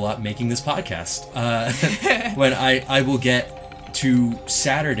 That's happened a lot making this podcast. When I will get to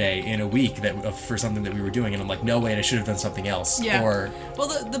Saturday in a week for something that we were doing, and I'm like, no wait, I should have done something else. Yeah. Or well,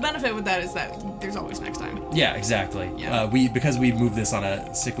 the benefit with that is that there's always next time. Yeah, exactly. Yeah. Because we moved this on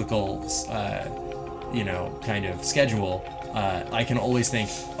a cyclical, kind of schedule. I can always think,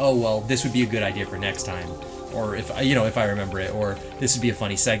 oh well, this would be a good idea for next time, or if I remember it, or this would be a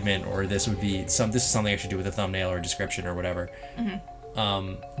funny segment, or this is something I should do with a thumbnail or a description or whatever.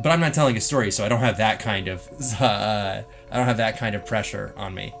 But I'm not telling a story, so I don't have that kind of pressure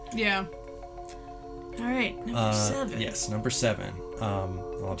on me. Yeah. All right, number 7. Yes, number 7.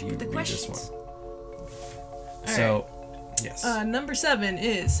 I'll do you read questions. this one. All so, right. Yes. Number 7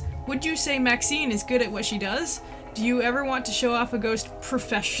 is: would you say Maxine is good at what she does? Do you ever want to show off a ghost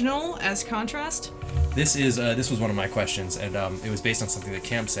professional as contrast? This was one of my questions, and it was based on something that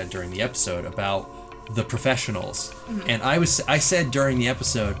Cam said during the episode about the professionals. And I said during the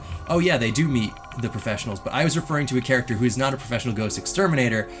episode, oh yeah, they do meet the professionals, but I was referring to a character who is not a professional ghost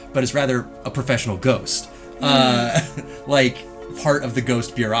exterminator, but is rather a professional ghost. Like part of the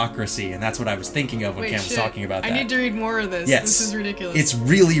ghost bureaucracy, and that's what I was thinking of when Cam was talking about that. I need to read more of this. Yes. This is ridiculous. It's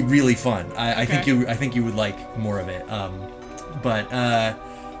really, really fun. I think you would like more of it.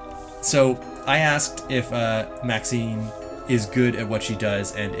 So I asked if Maxine is good at what she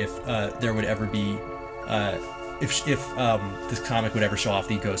does, and if there would ever be if this comic would ever show off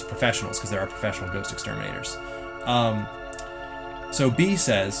the ghost professionals, because there are professional ghost exterminators. So B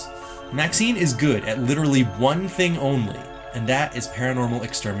says, Maxine is good at literally one thing only, and that is paranormal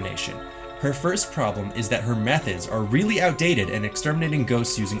extermination. Her first problem is that her methods are really outdated, and exterminating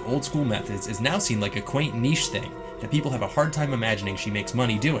ghosts using old school methods is now seen like a quaint niche thing that people have a hard time imagining she makes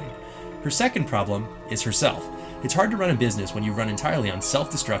money doing. Her second problem is herself. It's hard to run a business when you run entirely on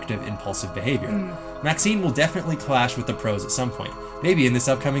self-destructive, impulsive behavior. Maxine will definitely clash with the pros at some point. Maybe in this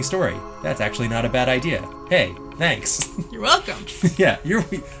upcoming story. That's actually not a bad idea. Hey, thanks. You're welcome. Yeah,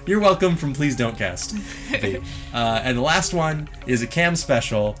 you're welcome from Please Don't Cast. And the last one is a Cam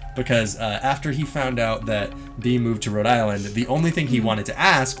special because after he found out that B moved to Rhode Island, the only thing he wanted to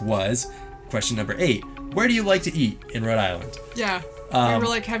ask was question number 8: where do you like to eat in Rhode Island? Yeah. We were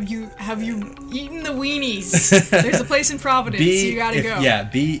like, have you eaten the weenies? There's a place in Providence. You gotta go. Yeah,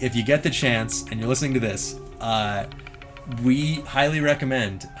 B, if you get the chance and you're listening to this, we highly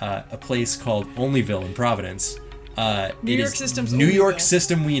recommend a place called Onlyville in Providence. New York System's New York Onlyville.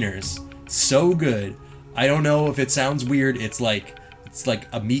 System wieners. So good. I don't know if it sounds weird. It's like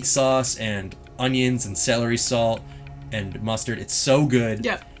a meat sauce and onions and celery salt and mustard. It's so good.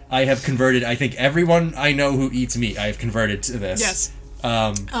 Yep. I have converted, I think everyone I know who eats meat, I have converted to this. Yes.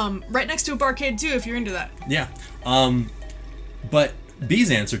 Right next to a barcade too, if you're into that. Yeah. But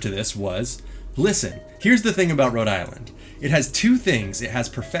B's answer to this was, listen, here's the thing about Rhode Island. It has 2 things it has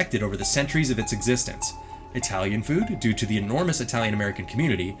perfected over the centuries of its existence. Italian food, due to the enormous Italian-American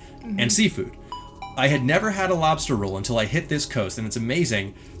community, and seafood. I had never had a lobster roll until I hit this coast, and it's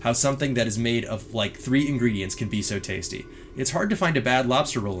amazing how something that is made of like 3 ingredients can be so tasty. It's hard to find a bad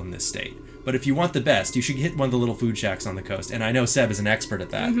lobster roll in this state, but if you want the best, you should hit one of the little food shacks on the coast, and I know Seb is an expert at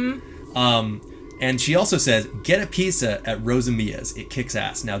that. And she also says, get a pizza at Rosamia's. It kicks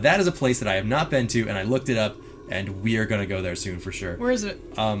ass. Now, that is a place that I have not been to, and I looked it up, and we are going to go there soon for sure. Where is it?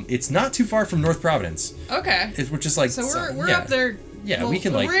 It's not too far from North Providence. Okay. We're just like... So we're yeah. up there. Yeah, well, we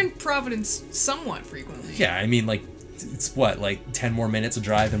can like... We're in Providence somewhat frequently. Yeah, I mean, like, it's what, like 10 more minutes of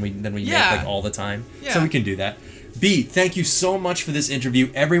drive than we Yeah. make like all the time. Yeah. So we can do that. B, thank you so much for this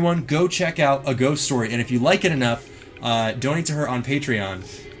interview. Everyone, go check out A Ghost Story, and if you like it enough, donate to her on Patreon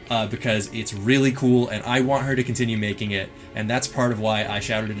because it's really cool, and I want her to continue making it, and that's part of why I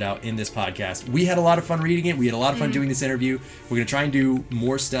shouted it out in this podcast. We had a lot of fun reading it. We had a lot of fun doing this interview. We're going to try and do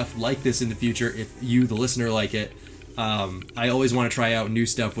more stuff like this in the future if you, the listener, like it. I always want to try out new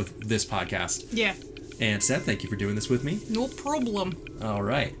stuff with this podcast. Yeah. And Seth, thank you for doing this with me. No problem. All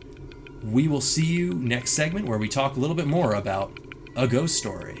right. We will see you next segment where we talk a little bit more about A Ghost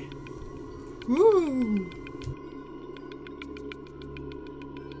Story. Woo.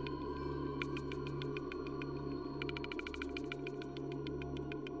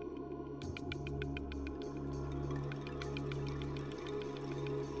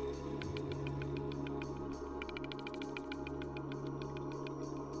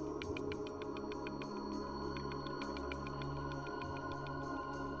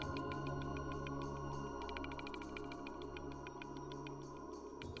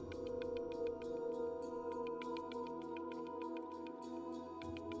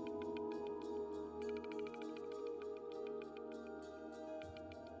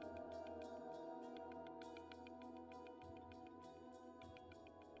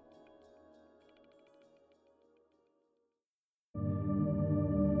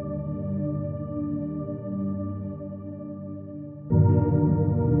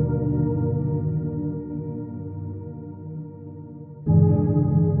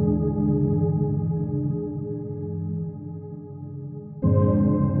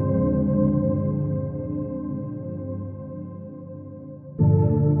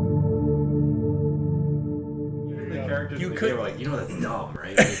 They were like, you know that's dumb,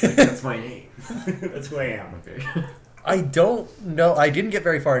 right? It's like, that's my name. That's who I am. Okay. I don't know. I didn't get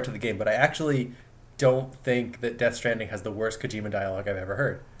very far into the game, but I actually don't think that Death Stranding has the worst Kojima dialogue I've ever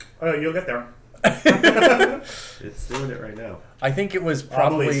heard. Oh, you'll get there. It's doing it right now. I think it was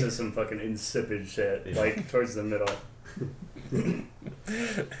Probably probably... says some fucking insipid shit, Yeah. like towards the middle.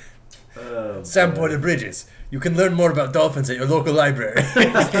 Sam Porter Bridges. You can learn more about dolphins at your local library.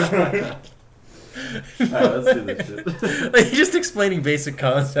 Alright, let's do this shit. Like, just explaining basic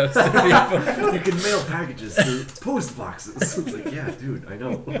concepts to people. You can mail packages through post boxes. It's like, yeah, dude, I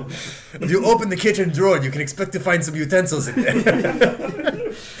know. If you open the kitchen drawer, you can expect to find some utensils in there.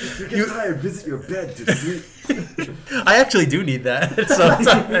 If you get tired, visit your bed to sleep. I actually do need that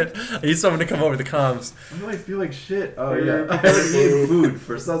sometimes. I need someone to come over the comms. Why do I feel like shit? Oh, Or yeah. your- I haven't eaten food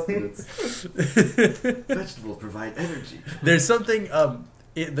for sustenance. Vegetables provide energy. There's something,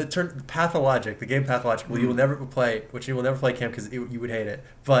 the term Pathologic, the game Pathologic, you will never play, which you will never play, Cam, because you would hate it.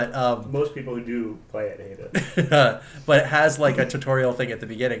 But Most people who do play it hate it. but it has like a tutorial thing at the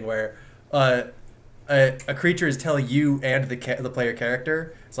beginning where a creature is telling you and the player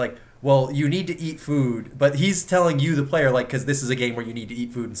character, it's like, well, you need to eat food, but he's telling you, the player, like, because this is a game where you need to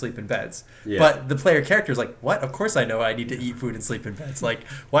eat food and sleep in beds. Yeah. But the player character is like, what? Of course I know I need to eat food and sleep in beds. Like,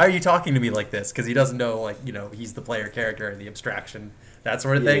 why are you talking to me like this? Because he doesn't know, like, you know, he's the player character and the abstraction, that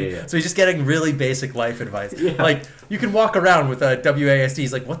sort of thing. Yeah. So he's just getting really basic life advice. Yeah. Like, you can walk around with a WASD.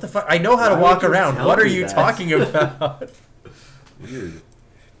 He's like, what the fuck? I know how to Why walk would you around. tell What are me you that? talking about? Weird.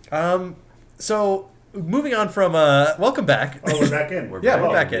 So moving on from welcome back. Oh, we're back in. We're Yeah, back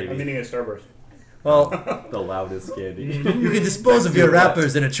we're back in, in. I'm eating a Starburst. Well, The loudest candy. you can dispose of your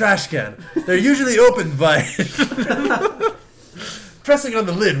wrappers in a trash can. They're usually opened by pressing on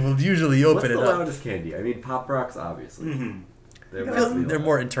the lid will usually What's open the it up. loudest candy? I mean, Pop Rocks, obviously. Mm-hmm. They're, I must feel be they're loud.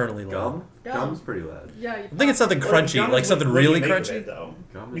 more internally loud. Gum? Gum. Gum's pretty loud. Yeah. I think it's something crunchy, like something really crunchy. Gum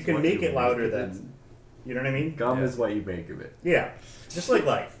You is can what make you it louder make than. You know what I mean? Gum Yeah. is what you make of it. Yeah. Just like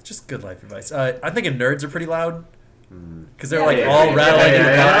life. Just good life advice. I think nerds are pretty loud Mm. because they're Yeah, like yeah, all yeah, rattling.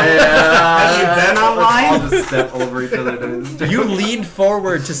 Have you been online? Let's all just step over each other. You leaned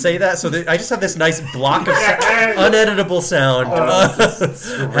forward to say that, so that I just have this nice block of uneditable sound.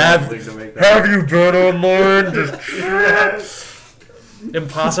 Scrambling to make that. You been online?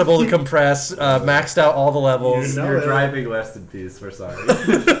 Impossible to compress. Maxed out all the levels. You know You're it. driving West in peace. We're sorry.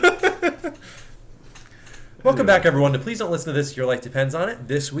 Welcome back, everyone, to Please Don't Listen to This, Your Life Depends on It.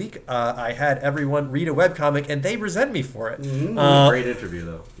 This week, I had everyone read a webcomic, and they resent me for it. Great interview,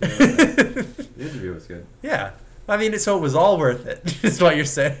 though. The interview was good. Yeah. I mean, so it was all worth it, is what you're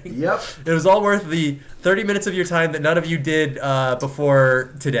saying. Yep. It was all worth the 30 minutes of your time that none of you did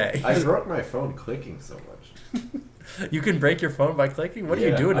before today. I broke my phone clicking so much. You can break your phone by clicking? What are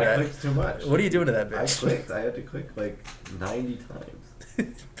you doing to I that? clicked too much. What are you doing to that I bitch? clicked. I had to click like 90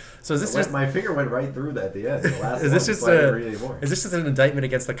 times. So is this just My finger went right through that at the end. The last Is this one, just so I didn't a- read anymore. is this just an indictment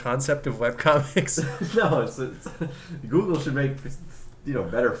against the concept of webcomics? No, it's Google should make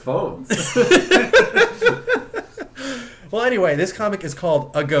better phones. Well, anyway, this comic is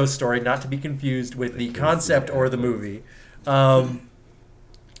called A Ghost Story, not to be confused with the concept or the movie. And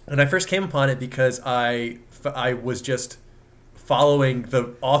I first came upon it because I was just following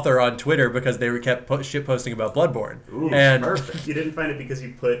the author on Twitter because they kept shit posting about Bloodborne. Ooh, And perfect. You didn't find it because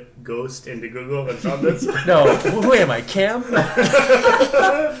you put ghost into Google and found this? no, who am I, Cam?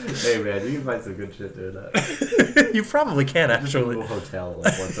 Hey man, you can find some good shit doing that. You probably can Just actually. Google hotel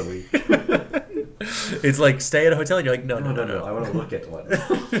like once a week. It's like stay at a hotel and you're like, no. I want to look at one.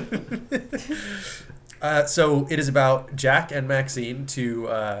 So it is about Jack and Maxine, two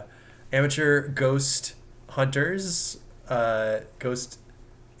amateur ghost hunters, ghost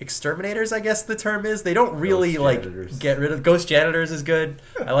exterminators, I guess the term is. They don't really Ghost janitors. get rid of ghost janitors is good.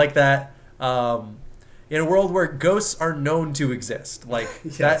 I like that. In a world where ghosts are known to exist, like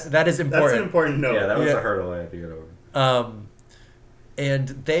Yes. that is That's an important. important note. Yeah, that was Yeah. a hurdle I had to get over. And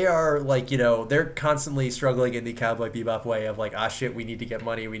they are like, they're constantly struggling in the Cowboy Bebop way of like, ah shit, we need to get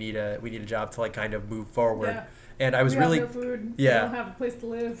money, we need a job to like kind of move forward. Yeah. And I was we really have no food. yeah. We don't have a place to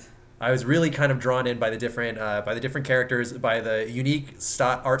live. I was really kind of drawn in by the different characters, by the unique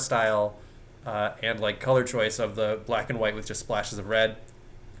art style, and like color choice of the black and white with just splashes of red.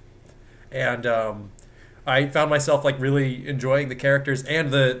 And I found myself like really enjoying the characters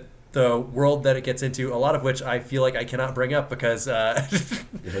and the world that it gets into. A lot of which I feel like I cannot bring up because Yeah,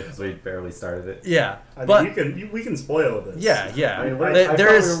 because we barely started it. yeah, I but mean, we can spoil this. yeah. I mean,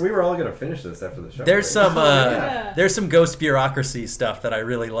 There's we were all gonna finish this after the show. there's right? some yeah. there's some ghost bureaucracy stuff that I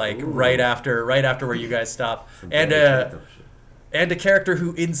really like Ooh. right after where you guys stop. Some And very random shit. and a character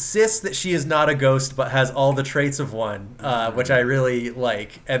who insists that she is not a ghost but has all the traits of one, which I really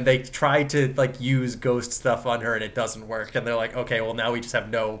like. And they try to like use ghost stuff on her and it doesn't work. And they're like, okay, well now we just have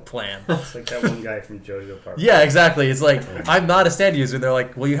no plan. It's like that one guy from JoJo Park. Yeah, exactly. It's like, I'm not a stand user. And they're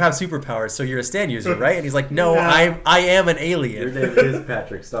like, well, you have superpowers, so you're a stand user, right? And he's like, no, No. I am an Your alien. name is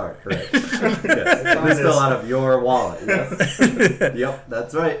Patrick Starr, correct? Yes. This fell out of your wallet. Yes. Yep,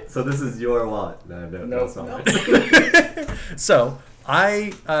 that's right. So this is your wallet. No, Nope. it's not. So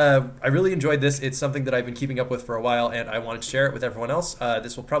I really enjoyed this. It's something that I've been keeping up with for a while, and I wanted to share it with everyone else.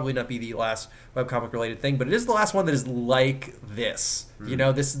 This will probably not be the last webcomic related thing, but it is the last one that is like this. You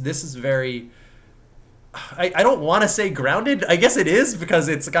know, this is very. I don't want to say grounded. I guess it is because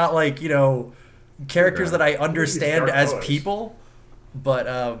it's got like characters that I understand dark as colors. people,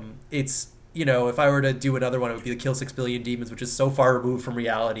 but it's. If I were to do another one, it would be the Kill 6 Billion Demons, which is so far removed from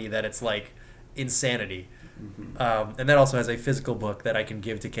reality that it's like insanity. And that also has a physical book that I can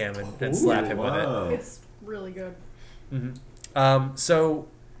give to Cam and slap him with it. Wow. It's really good. So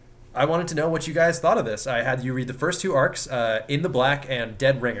I wanted to know what you guys thought of this. I had you read the first two arcs, In the Black and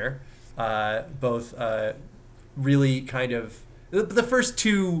Dead Ringer. both really kind of the first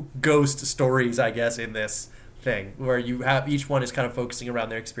two ghost stories, I guess, in this thing, where you have each one is kind of focusing around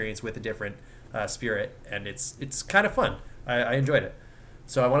their experience with a different spirit, and it's kind of fun. I enjoyed it.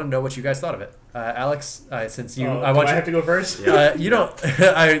 So I want to know what you guys thought of it. Alex, since you, I have to go first. You don't.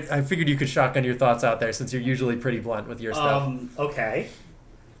 I figured you could shotgun your thoughts out there since you're usually pretty blunt with your stuff. Okay.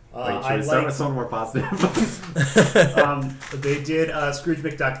 Wait, should we start with something more positive? They did a Scrooge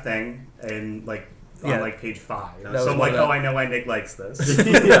McDuck thing on page 5. That So I'm like, one of I know why Nick likes this.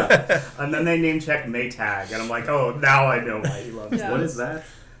 Yeah. And then they name check Maytag, and I'm like, oh, now I know why he loves Yeah. What is that?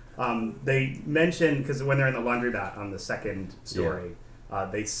 They mention, because when they're in the laundromat on the second story,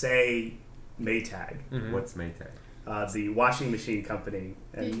 they say Maytag, Mhm. What's Maytag? the washing machine company,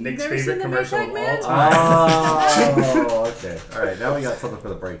 and You've Nick's never favorite seen the commercial Maytag of Man? all time. Oh, okay. All right, now we got something for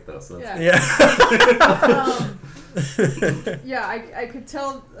the break, though. So that's Yeah. Yeah, I could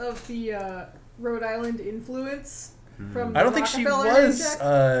tell of the Rhode Island influence from. I the don't think she Rockefeller was. name check.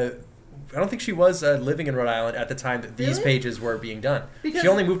 I don't think she was living in Rhode Island at the time that these Really? pages were being done. Because- She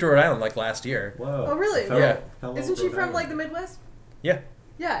only moved to Rhode Island like last year. Whoa. Oh, really? Yeah. Isn't she from like the Midwest? Yeah.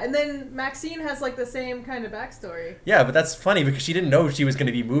 Yeah, and then Maxine has like the same kind of backstory. Yeah, but that's funny because she didn't know she was going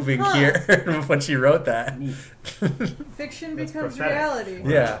to be moving Huh. here when she wrote that. Fiction That's becomes prophetic. reality.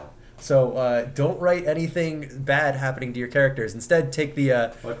 Yeah. So don't write anything bad happening to your characters. Instead, take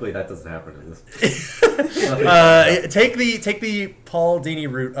the Luckily, that doesn't happen in this. take the Paul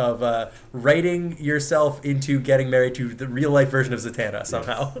Dini route of writing yourself into getting married to the real life version of Zatanna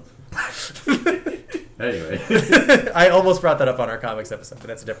somehow. Anyway. I almost brought that up on our comics episode, but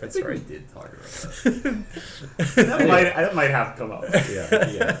that's a different I think we story. did talk about that. That might have come up.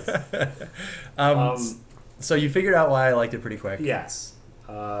 Yeah. So you figured out why I liked it pretty quick. Yes.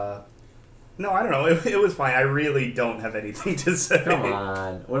 No, I don't know. It was fine. I really don't have anything to say. Come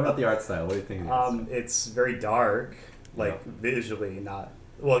on. What about the art style? What do you think? Of this? It's very dark, like visually, not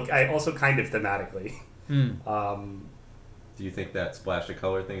well. I also kind of thematically. Do you think that splash of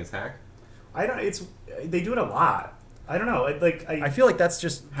color thing is hack? I don't. They do it a lot. I don't know. I feel like that's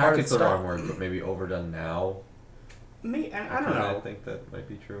just part Hack of is the the wrong style. word, but maybe overdone now. I don't know. I think that might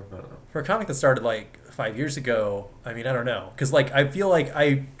be true. I don't know. For a comic that started like 5 years ago, I mean, I don't know, because like I feel like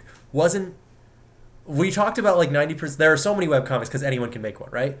I wasn't. We talked about like 90%. There are so many webcomics because anyone can make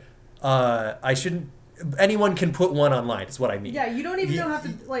one, right? I shouldn't. Anyone can put one online. Is what I mean. Yeah, you don't even you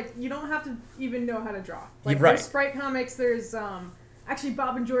don't have to even know how to draw. Like Right. there's Sprite comics. There's actually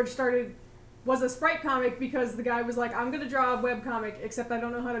Bob and George was a Sprite comic because the guy was like, I'm gonna draw a web comic, except I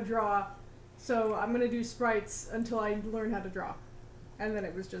don't know how to draw, so I'm gonna do sprites until I learn how to draw, and then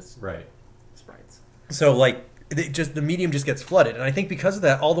it was just Right. sprites. So like the medium just gets flooded, and I think because of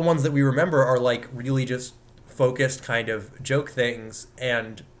that, all the ones that we remember are like really just focused kind of joke things,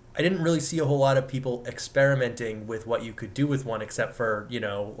 and I didn't really see a whole lot of people experimenting with what you could do with one, except for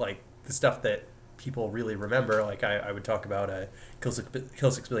like the stuff that people really remember. Like I would talk about Kill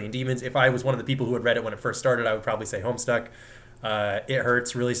 6 Billion Demons. If I was one of the people who had read it when it first started, I would probably say Homestuck. It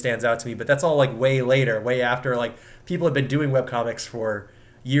Hurts really stands out to me, but that's all like way later, way after like people have been doing webcomics for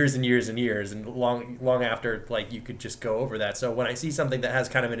years and years and years, and long after like you could just go over that. So when I see something that has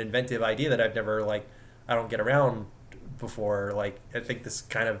kind of an inventive idea that I've never I don't get around before, like I think this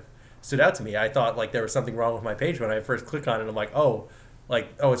kind of stood out to me. I thought like there was something wrong with my page when I first click on it. I'm like, oh,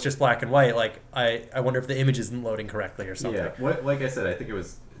 it's just black and white. Like I wonder if the image isn't loading correctly or something. Yeah. Like I said, I think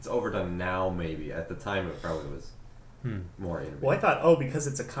it's overdone now. Maybe at the time it probably was more animated. Well, I thought, because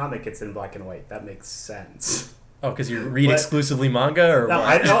it's a comic, it's in black and white. That makes sense. Oh, because you read But- exclusively manga, or No, what?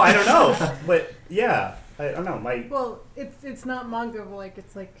 I don't know. But yeah, I don't know. Well, it's not manga, but like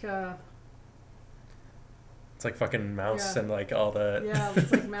it's like It's like fucking Mouse Yeah. and like all the. yeah,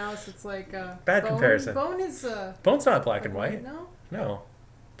 it's like Mouse. It's like Bad Bone. comparison. Bone is Bone's not black and white. No, No,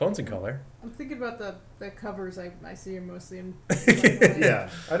 Bone's in color. I'm thinking about the covers. I see are mostly in. Black and white. Yeah,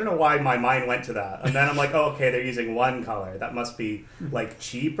 I don't know why my mind went to that, and then I'm like, oh, okay, they're using one color. That must be like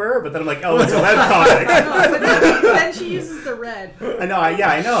cheaper. But then I'm like, oh, it's a webcomic. No, but then she uses the red. I know.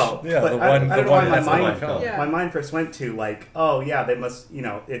 I know. Yeah, but the I one don't know why that's the my one mind. color. Yeah. My mind first went to like, oh yeah, they must.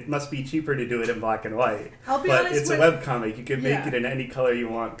 It must be cheaper to do it in black and white. I'll be But honest it's with a webcomic. You can make Yeah. it in any color you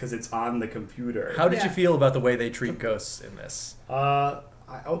want because it's on the computer. How did you Yeah. feel about the way they treat ghosts in this?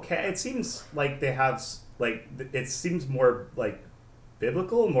 Okay, it seems like they have it seems more like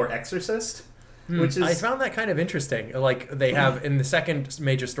biblical, more Exorcist, which is I found that kind of interesting. Like they have in the second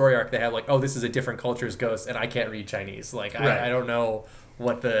major story arc, they have like, oh, this is a different culture's ghost, and I can't read Chinese. Like Right. I don't know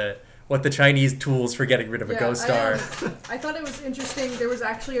what the Chinese tools for getting rid of a ghost are. I thought it was interesting. There was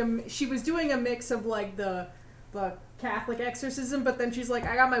actually she was doing a mix of like the the Catholic exorcism, but then she's like,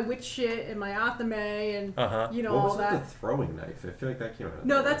 I got my witch shit and my Athame and you know What all was that. with the throwing knife? I feel like that came out.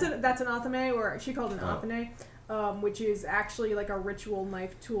 No, that's an Athame, or she called it an Oh. Athame, which is actually like a ritual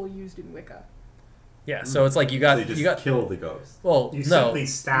knife tool used in Wicca. Yeah, so it's like you got So you just kill the ghost. well, You no, simply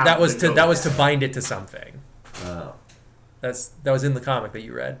stab that was the to that was ghost. to bind it to something. Oh. That was in the comic that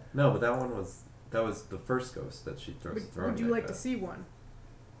you read. No, but that was the first ghost that she throws. Would you like to see one?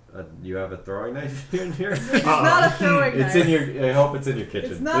 You have a throwing knife here and here? It's not a throwing knife. It's in your. I hope it's in your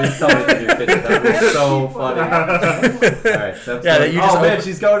kitchen. It's not Please a tell me it's in your kitchen. That I have was so people. funny. All right, Seb's Yeah, that going, you just oh man, open-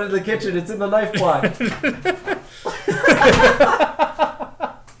 she's going to the kitchen. It's in the knife plot.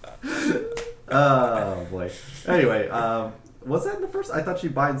 Oh boy. Anyway, was that in the first? I thought she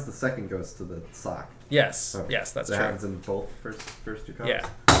binds the second ghost to the sock. Yes, Okay. yes, that's that true. happens in both first two comics.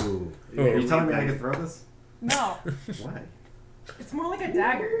 Yeah. Ooh. Ooh. Are you telling me I can throw this? No, Why? it's more like a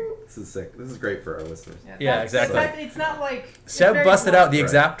dagger. This is sick. This is great for our listeners. Yeah, that's- exactly. It's not like it's Seb very busted blunt. out the Right.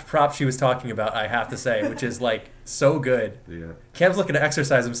 exact prop she was talking about, I have to say, which is like so good. Yeah. Cam's looking to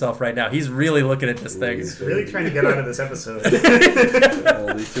exercise himself right now. He's really looking at this thing. He's really trying to get out of this episode.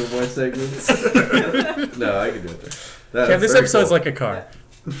 Only 2 more segments. No, I can do it. That's Cam, this very episode's cool. like a car.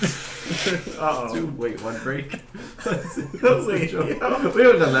 Uh-oh. Wait, one break. Wait, we yeah.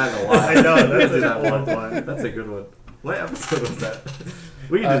 haven't done that in a while. I know, that's We did an that old one. That's a good one. What episode was that?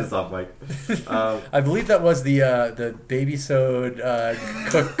 We can do this off mic. I believe that was the baby-sode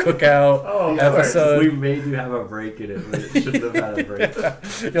cookout Oh, of episode. We made you have a break in it, but it shouldn't have had a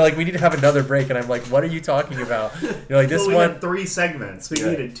break. You're like, we need to have another break, and I'm like, what are you talking about? You're like, this Well, we one. had 3 segments. We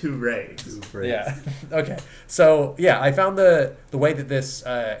Yeah. needed 2 breaks. Yeah. Okay. So yeah, I found the way that this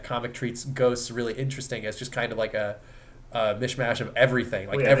comic treats ghosts really interesting as just kind of like a mishmash of everything,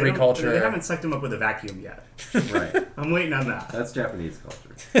 like Well, yeah, every they culture. haven't sucked him up with a vacuum yet. Right. I'm waiting on that. That's Japanese culture.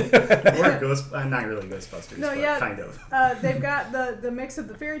 Or not really Ghostbusters, No, but yeah. kind of. They've got the mix of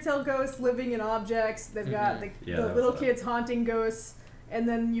the fairy tale ghosts living in objects. They've got Yeah, the that little was kids haunting ghosts, and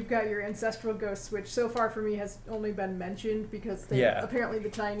then you've got your ancestral ghosts, which so far for me has only been mentioned because apparently the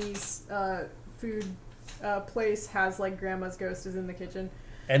Chinese food place has like grandma's ghost is in the kitchen.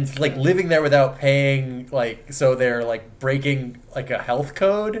 And like living there without paying, like, so they're like breaking like a health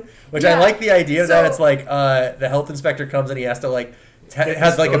code, which I Yeah. like the idea that So- it's like the health inspector comes and he has to like Get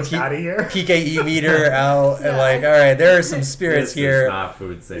has this like a ghost outta here. PKE meter out and Yeah. like, all right, there are some spirits This here. is not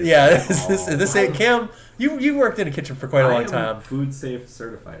food safe. Yeah, at this all. is Cam. You worked in a kitchen for quite a long I time. am food safe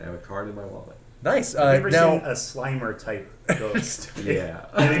certified. I have a card in my wallet. Nice. Have you ever Now, seen a Slimer type ghost? Yeah.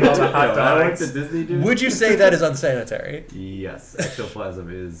 Eating all the hot I went dogs. to Disney, dude. would you say that is unsanitary? Yes, ectoplasm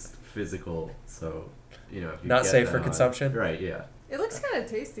is physical, so you know if you Not get safe that for on- consumption? Right? Yeah. It looks kind of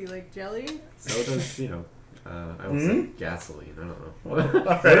tasty, like jelly. So does I almost said gasoline. I don't know. What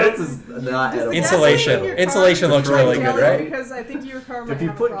Alright. else is not edible? Insulation. Gasoline in your car Insulation looks is like really good, jelly right? Because I think your car might If you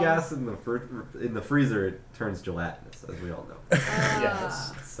have a put problem. gas in the freezer, it turns gelatinous, as we all know.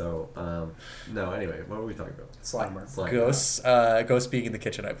 Yes. So no. Anyway, what were we talking about? Slimer. Slime. Ghosts being in the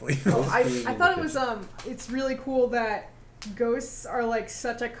kitchen, I believe. Oh, I Being in thought the it was it's really cool that ghosts are like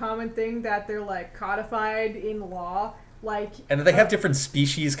such a common thing that they're like codified in law. Like And then they have different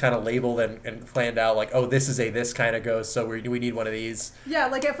species kind of labeled and planned out, like, oh, this is this kind of ghost, so we need one of these. yeah,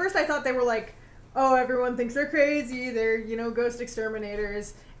 like at first I thought they were like, oh, everyone thinks they're crazy, they're ghost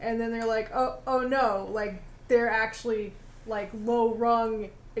exterminators, and then they're like, oh no, like they're actually like low rung Yeah,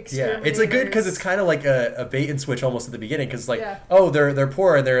 exterminators. it's a good because it's kind of like a bait and switch almost at the beginning because like Yeah. oh they're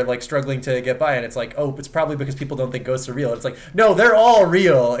poor and they're like struggling to get by and it's like oh it's probably because people don't think ghosts are real. It's like no, they're all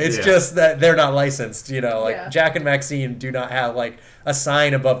real. It's Yeah. just that they're not licensed. Like Yeah. Jack and Maxine do not have like a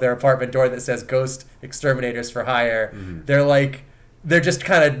sign above their apartment door that says "Ghost Exterminators for Hire." Mhm. They're just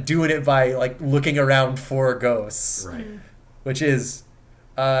kind of doing it by like looking around for ghosts, Right. which is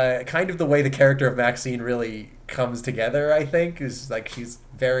kind of the way the character of Maxine really comes together. I think is like she's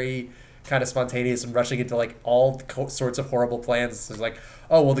very kind of spontaneous and rushing into like all sorts of horrible plans. It's like,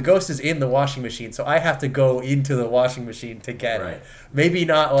 oh well, the ghost is in the washing machine, so I have to go into the washing machine to get Right. it. Maybe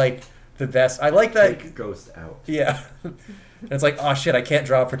not like the best. I like that. Take ghost out. Yeah. And it's like, oh shit, I can't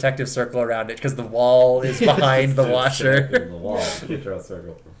draw a protective circle around it because the wall is behind the It's washer. in the wall. You can't draw a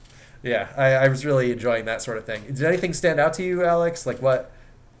circle. Yeah, I was really enjoying that sort of thing. Did anything stand out to you, Alex? Like what?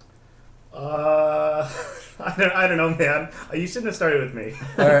 I don't know, man. You shouldn't have started with me.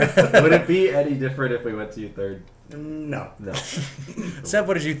 All right. Would it be any different if we went to you third? No. No. Seb,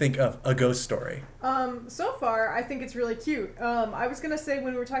 what did you think of A Ghost Story? So far, I think it's really cute. I was gonna say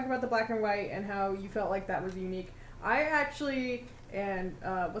when we were talking about the black and white and how you felt like that was unique. I actually and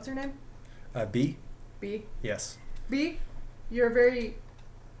what's her name? B? B. Yes. B. You're very,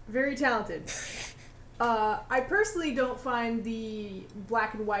 very talented. I personally don't find the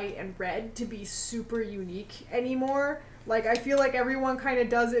black and white and red to be super unique anymore. Like, I feel like everyone kind of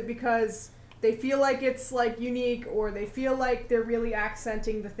does it because they feel like it's, like, unique, or they feel like they're really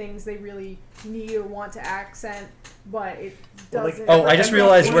accenting the things they really need or want to accent, but it doesn't. Oh, I just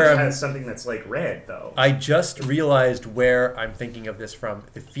realized where it I'm- has something that's like red though. I just realized where I'm thinking of this from.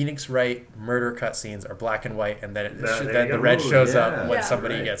 The Phoenix Wright murder cutscenes are black and white, and then There you then the go. red Ooh, shows yeah. up when Yeah.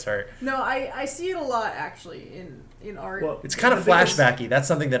 somebody Right. gets hurt. No, I see it a lot, actually, in art. Well, It's kind of the biggest- flashbacky. That's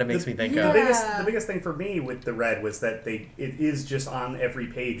something that it makes me think Yeah. of. The biggest thing for me with the red was that it is just on every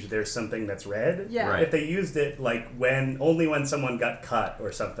page there's something that's red. Yeah. Right. If they used it like only when someone got cut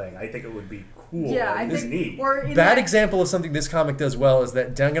or something, I think it would be cool. Yeah, I and think. neat. Or in Bad that- example of something this comic does well is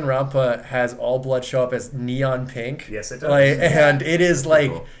that Danganronpa has all blood show up as neon pink. Yes, it does. Like, Yeah. and it is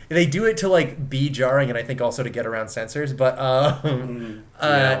like Cool. they do it to like be jarring, and I think also to get around censors. But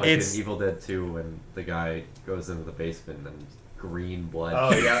Yeah, like it's in Evil Dead 2 when the guy goes into the basement and green blood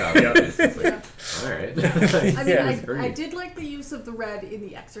Oh, shoots yeah, out. yeah. It's just like, all right. I mean, Yeah, It's great. I did like the use of the red in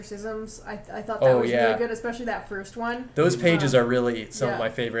the exorcisms. I thought that Oh, was yeah. really good, especially that first one. those pages are really some of Yeah. my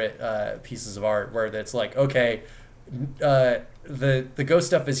favorite pieces of art, where it's like, okay, the ghost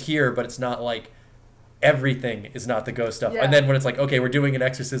stuff is here, but it's not like everything is not the ghost stuff. Yeah. And then when it's like, okay, we're doing an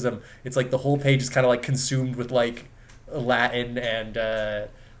exorcism, it's like the whole page is kind of like consumed with like Latin and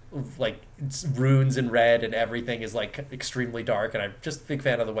like it's runes in red, and everything is like extremely dark. And I'm just a big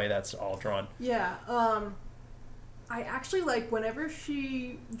fan of the way that's all drawn. Yeah. I actually like whenever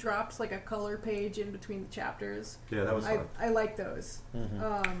she drops like a color page in between the chapters. Yeah, that was fun. I like those.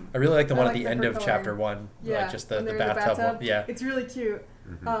 I really like the I one like at the the end of coloring. chapter 1, Yeah, like just the when they're in the bathtub one. Yeah. It's really cute.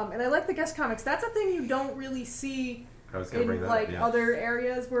 And I like the guest comics. That's a thing you don't really see I was gonna bring in that like up. Yeah. other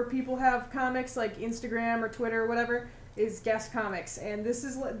areas where people have comics, like Instagram or Twitter or whatever, is guest comics. And this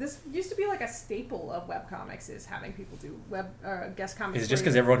used to be like a staple of webcomics, is having people do guest comics. Is it just for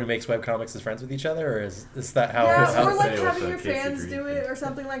because you. everyone who makes webcomics is friends with each other, or is that how? Yeah, how or like say it was having a your Casey fans Green do thing. it or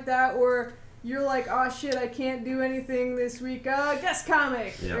something like that, or you're like, oh shit, I can't do anything this week. Guest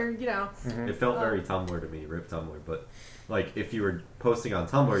comic, Yeah. or you know. It felt very Tumblr to me, rip Tumblr. But like, if you were posting on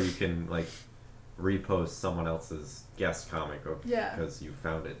Tumblr, you can like repost someone else's guest comic, or Yeah. because you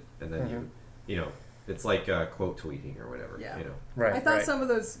found it, and then Mhm. you know, it's like quote tweeting or whatever. Yeah. You know. right, I thought right. some of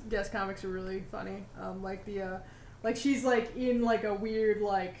those guest comics were really funny. Like the, like she's like in like a weird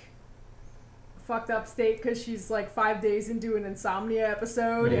like fucked up state because she's like 5 days into an insomnia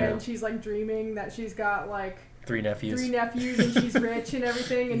episode, Yeah. and she's like dreaming that she's got like 3 nephews. 3 nephews and she's rich and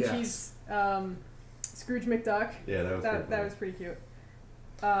everything, and Yeah. she's Scrooge McDuck. Yeah, that was pretty That funny. was pretty cute.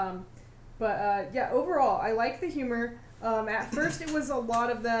 Yeah, overall, I like the humor. At first, it was a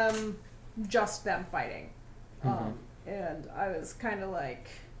lot of them, just them fighting, and I was kind of like,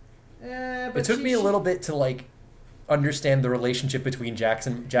 But It took me a little bit to like understand the relationship between Jack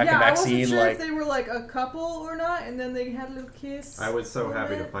and yeah, I Maxine. wasn't sure Like, if they were like a couple or not, and then they had a little kiss. I was so a happy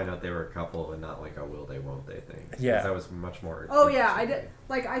to little bit. find out they were a couple and not like a will they won't they thing. 'Cause Yeah. that was much more. Oh yeah, I interesting. did.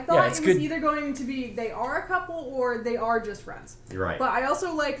 Like I thought it's it was good. either going to be they are a couple or they are just friends. You're right. But I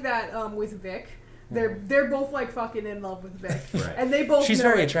also like that with Vic, they're both like fucking in love with Vic, Right. and they both. she's know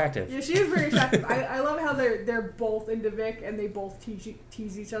very it. attractive. Yeah, she is very attractive. I love how they're both into Vic and they both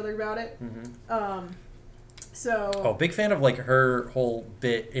tease each other about it. So. Oh, big fan of like her whole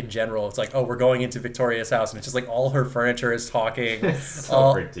bit in general. It's like, oh, we're going into Victoria's house, and it's just like all her furniture is talking, so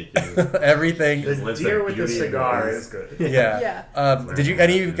all ridiculous. everything. The Lives deer at with the Beauty and cigar Grace. is good. Yeah. Yeah. Did you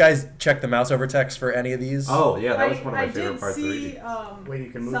any of you guys check the mouse over text for any of these? Oh yeah, that was one of my I favorite did parts of see. reading. Wait, you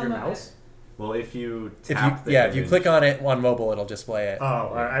can move some your of mouse? it. Well, if you if you tap the if you image- click on it on mobile, it'll display it. Oh,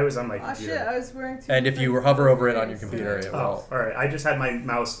 I was on my Oh computer. shit! I was wearing two. And if you different hover over it on your things, computer, so- it Oh, will. all right. I just had my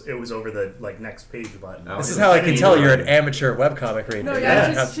mouse. It was over the next page button. No, This is it how was- I can didn't tell even- you're an amateur webcomic reader. No,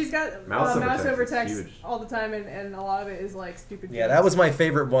 yeah, Yeah. she's got Mouse over mouse text over is text huge. all the time, and a lot of it is like stupid. Yeah, jokes. that was my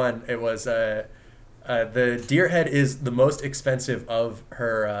favorite one. It was the deer head is the most expensive of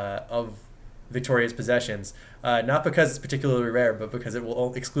her of Victoria's possessions, not because it's particularly rare, but because it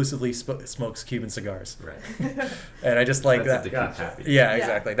will exclusively smokes Cuban cigars, Right. and I just like That's that. to keep Gotcha. happy. Yeah, Yeah.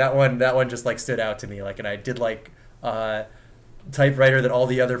 exactly. That one just like stood out to me. Like, and I did like typewriter that all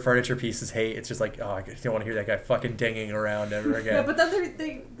the other furniture pieces hate. It's just like, oh, I don't want to hear that guy fucking dinging around ever again. Yeah, but then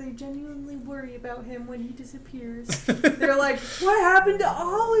they genuinely worry about him when he disappears. They're like, "What happened to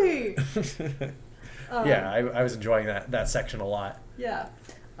Ollie?" Yeah, I was enjoying that section a lot. Yeah.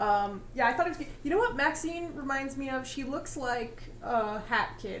 Yeah, I thought it was good. You know what Maxine reminds me of? She looks like Hat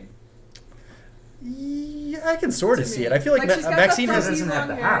Kid. Yeah, I can sort of To see me. it. I feel like Like, she's got the Maxine It has. fuzzy doesn't have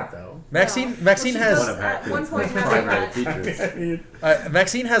the long hair. hat though. Maxine Well, has she does One of at one Hackman's point have primary that. features. I mean,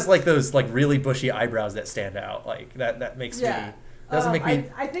 Maxine has like those like really bushy eyebrows that stand out. Like that makes Yeah. me doesn't make me.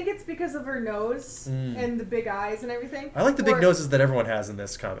 I think it's because of her nose and the big eyes and everything. I like the big Or- noses that everyone has in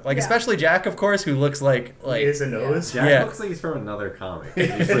this comic. Like Yeah. especially Jack, of course, who looks like he is a nose. Jack Yeah. looks like he's from another comic.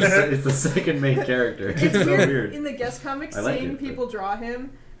 It's the second main character. It's It's so weird, weird. in the guest comics I like seeing it, but- people draw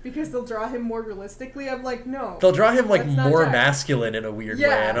him because they'll draw him more realistically. I'm like, no. they'll draw him like That's not more Jack. masculine in a weird way,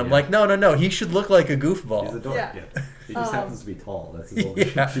 Yeah. and I'm Yeah. like, no, he should look like a He's a goofball. dork. Yeah. Yeah. He just Um, happens to be tall. That's his whole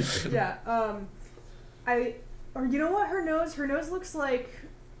Yeah. feature. Yeah. Or you know what? Her nose looks like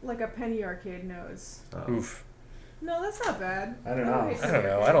a Penny Arcade nose. Oof. No, that's not bad. I don't know. hate I don't Penny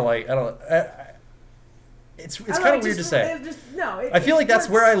know. Arcade. It's I don't kind know, of weird to just- say. it just- no, it, I feel it like that's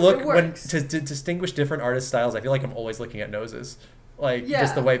works. where I look It when works. to distinguish different artist styles. I feel like I'm always looking at noses, like Yeah.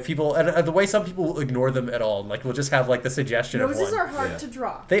 just the way people and the way some people will ignore them at all. Like we'll just have like the suggestion of Noses one. are hard Yeah. to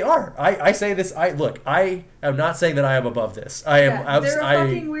draw. They are. I say this. I am not saying that I am above this. I am. Yeah, they're a I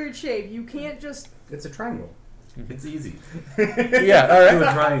fucking weird shape. You can't just It's a triangle. It's easy. yeah. All Do a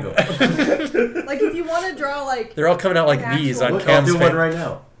right. triangle. like if you want to draw like. They're all coming out like An these actual- on Look, I'll Cam's do face. one right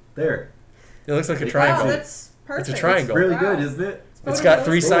now. There. It looks like a Wow, triangle. Wow, that's perfect. It's a triangle. Really Wow. good, isn't it? It's got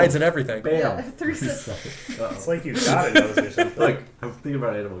three Boom. sides and everything. Bam. Yeah, three sides. Uh-oh. It's like you've got a nose or something. Look, I'm thinking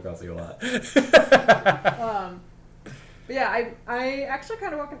about Animal Crossing a lot. But yeah, I actually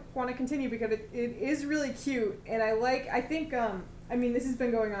kind of want to continue because it is really cute, and I think I mean this has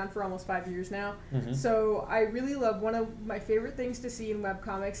been going on for almost 5 years now, Mhm. so I really love, one of my favorite things to see in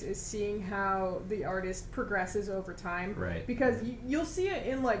webcomics is seeing how the artist progresses over time. Right. Because you'll see it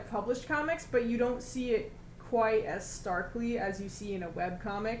in like published comics, but you don't see it quite as starkly as you see in a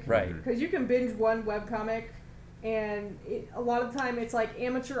webcomic. Right. Because you can binge one webcomic, and a lot of time it's like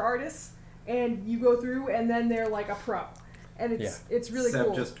amateur artists, and you go through, and then they're like a pro, and it's really Seb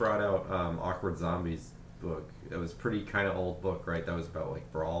cool. just brought out Awkward Zombies book. It was pretty kind of old book, right? That was about like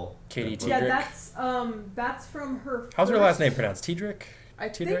Brawl. Katie That book. Yeah, Tiedrick. that's from her. How's her first- last name pronounced? Tiedrick. I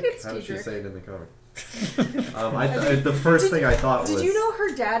Tiedrick? think it's How did she Tiedrick. say it in the comic? The first thing I thought was. Did you know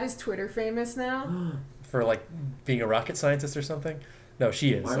her dad is Twitter famous now? For like being a rocket scientist or something. No, she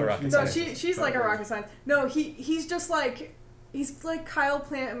is Why a would rocket she- No, scientist. she's like a rocket scientist. No, he's just like he's like Kyle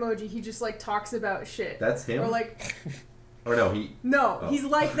Plant emoji. He just like talks about shit. That's him? Or like Or no, he. no, Oh. he's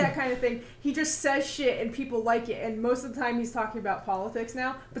like that kind of thing. He just says shit and people like it. And most of the time he's talking about politics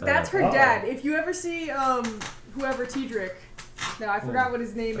now. But that's her Oh. dad. If you ever see whoever Tiedrick, no, I forgot what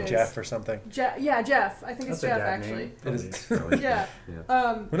his name is. Jeff or something. Yeah, Jeff. I think it's That's a Jeff dad actually. name. It is. Probably. Yeah.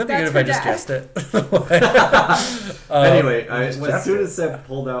 Yeah. Wouldn't it be that's good if I her just dad. guessed it? Anyway, Who's as Jeff soon do? as Seb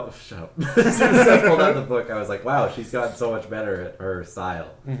pulled out, shut up. As soon as Seb pulled out the book, I was like, "Wow, she's gotten so much better at her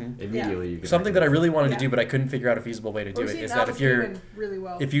style." Immediately, you can something that I really wanted to Yeah. do, but I couldn't figure out a feasible way to do We've it. seen Is that Alba if you're Freeman really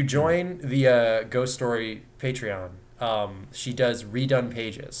well. if you join the Ghost Story Patreon, she does redone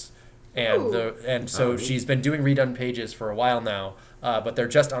pages, and Ooh. so Oh, she's been doing redone pages for a while now, but they're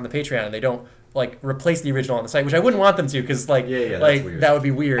just on the Patreon and they don't like replace the original on the site, which I wouldn't want them to because like Yeah, that's like weird. that would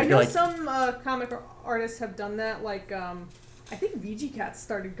be weird. I You're know like, some comic artists have done that. Like, I think VG Cats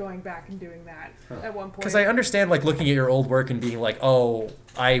started going back and doing that at one point. because I understand like looking at your old work and being like, oh,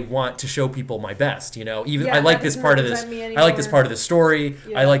 I want to show people my best. You know, even Yeah, I like that this doesn't part of this. represent me I like this anymore. part of the story. I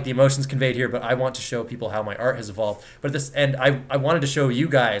Yeah. like the emotions conveyed here, but I want to show people how my art has evolved. But this, and I wanted to show you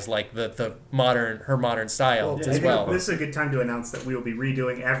guys like the modern style I as think well. This is a good time to announce that we will be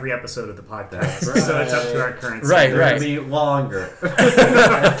redoing every episode of the podcast. That's right. So it's up to our current Right, standards. right. It'll be longer.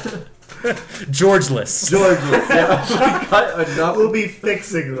 Georgeless. Georges, yeah. Cut enough. We'll be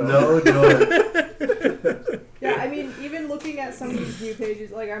fixing them. No, no. Yeah, I mean, even looking at some of these new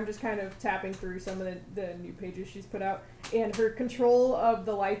pages, like I'm just kind of tapping through some of the new pages she's put out, and her control of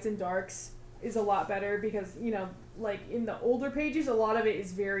the lights and darks is a lot better because, you know, like in the older pages, a lot of it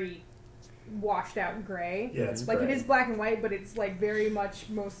is very washed out gray. Yeah, it's like gray. it is black and white, but it's like very much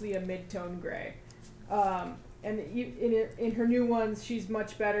mostly a mid-tone gray. And in her new ones, she's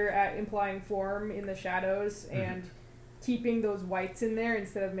much better at implying form in the shadows and keeping those whites in there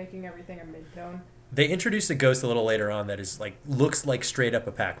instead of making everything a mid-tone. They introduced a ghost a little later on that is like looks like straight up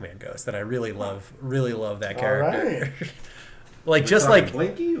a Pac-Man ghost, and I really love that character. Like just Talking like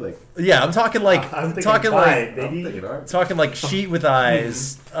Blinky, like yeah, I'm talking like I'm thinking talking five, like I'm baby. thinking art. talking like sheet with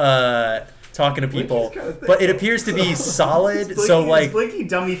eyes, talking to people, Blinky's kinda thick, but it though. appears to be solid. Blinky, So like Blinky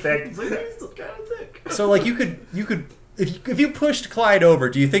dummy thick. Blinky's kind of thick. so like you could if you pushed Clyde over,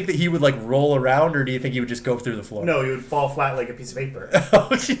 do you think that he would like roll around, or do you think he would just go through the floor? No, you would fall flat like a piece of paper.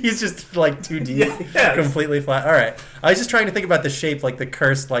 He's just like 2D, Yeah. completely flat. All right, I was just trying to think about the shape, like the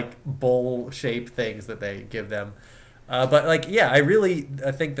cursed like bowl shape things that they give them. But like, yeah,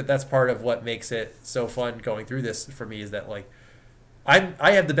 I think that that's part of what makes it so fun going through this for me, is that like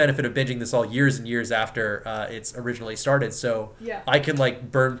I have the benefit of binging this all years and years after it's originally started, so Yeah. I can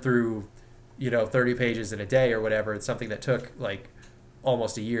like burn through 30 pages in a day or whatever. It's something that took like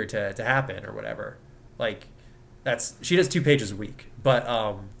almost a year to happen or whatever. Like she does 2 pages a week, but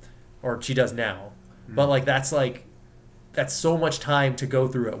or she does now, but like that's so much time to go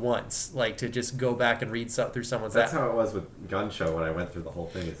through at once, like to just go back and read through someone's. That's how it was with Gun Show when I went through the whole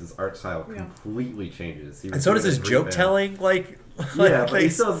thing. Is his art style Yeah. completely changes. He and was so does doing his it joke really telling, like Yeah, but he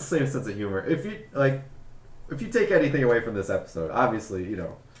things- still has the same sense of humor. If you take anything away from this episode, obviously,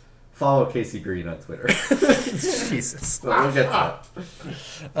 follow Casey Green on Twitter. Jesus. But we'll get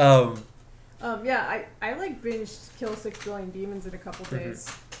to that. Yeah, I like binged Kill 6 Billion Demons in a couple days.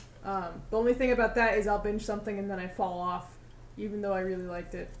 The only thing about that is I'll binge something and then I fall off, even though I really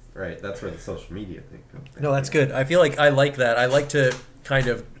liked it. Right, that's where the social media thing comes in. No, that's good. I feel like I like that. I like to kind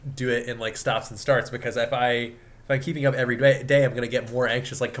of do it in like stops and starts, because if I'm keeping up every day, I'm gonna get more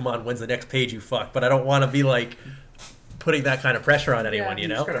anxious. Like, come on, when's the next page, you fuck? But I don't want to be like putting that kind of pressure on anyone. Yeah. You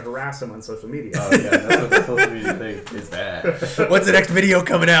You just know, gotta harass him on social media. Oh yeah, that's what the social media thing is bad. when's the next video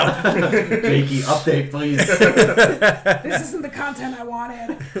coming out? Jakey, update please. This isn't the content I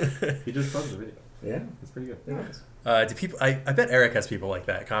wanted. He just posted a video. Yeah. It's pretty good. Do people? I bet Eric has people like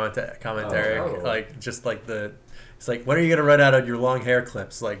that. Comment Eric, oh. like just like it's like, when are you gonna run out of your long hair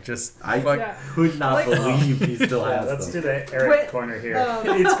clips? Like, just I fuck. Yeah. could not Like- believe he still Yeah, has let's them. do the Eric Wait, corner here. um,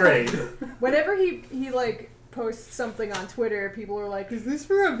 It's great. Whenever he like posts something on Twitter, people are like, "Is this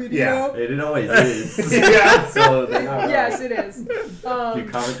for a Yeah. video?" It always is. Yeah. So they're not Yes, wrong. it is. If you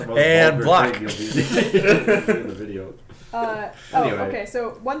comment the most And vulgar block. thing, you'll be in the video. Anyway. Okay.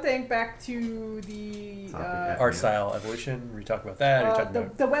 So one thing, back to the Topic. Art style evolution. Were you talking about that? Or are you talking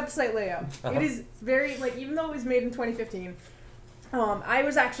about? the website layout. Uh-huh. It is very like, even though it was made in 2015, I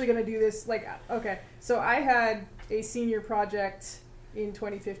was actually gonna do this like, okay. So I had a senior project in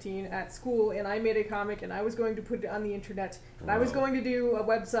 2015 at school, and I made a comic, and I was going to put it on the internet, and I was Wow. going to do a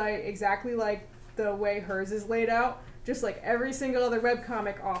website exactly like the way hers is laid out, just like every single other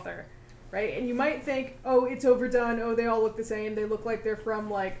webcomic author, right? And you might think, oh, it's overdone, oh, they all look the same, they look like they're from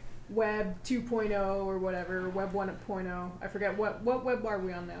like Web 2.0 or whatever, Web 1.0, I forget, what web are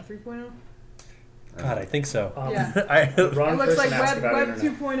we on now, 3.0? God, I think so. Yeah. Wrong It looks like person asked Web about Web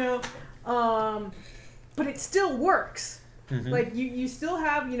internet. 2.0, but it still works. Mhm. Like you still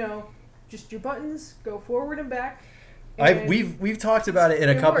have just your buttons go forward and back. I've and- we've talked about it in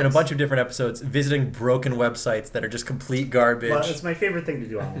It in a works. bunch of different episodes, visiting broken websites that are just complete garbage. Well, it's my favorite thing to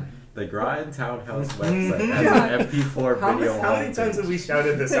do online. The Grind Townhouse website has God. an MP4 video. How many times have we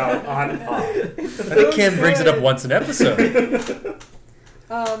shouted this out on pod? I think Ken brings it up once an episode.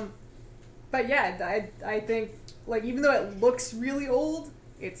 But yeah, I think like, even though it looks really old,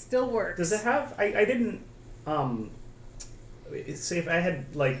 it still works. Does it have? I didn't. Say if I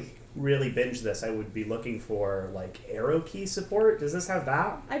had like really binged this, I would be looking for like arrow key support. Does this have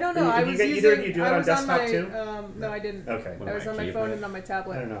that? I don't know. If I you was get- using. either of you do it I on was on desktop my. too? No, I didn't. Okay. What I am was I, on my caveman? phone and on my I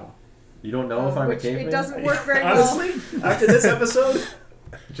tablet. don't know. You don't know if I'm a Which caveman? it doesn't work very well. Honestly, after this episode,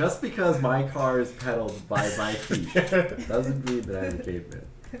 Just because my car is pedaled by my feet doesn't mean that I'm a caveman.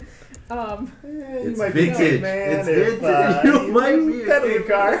 It's might be a vintage. caveman It's if, vintage. You might be a pedal your caveman.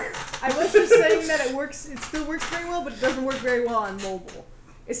 car. I was just saying that it works. It still works very well, but it doesn't work very well on mobile.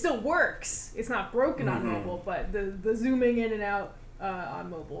 It still works. It's not broken on Mhm. mobile, but the zooming in and out on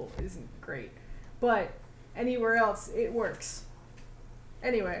mobile isn't great. But anywhere else, it works.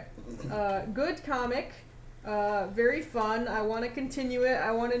 Anyway, good comic, very fun. I want to continue it.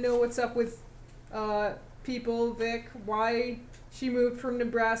 I want to know what's up with people, Vic. Why she moved from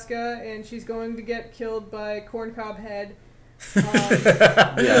Nebraska and she's going to get killed by Corncob Head.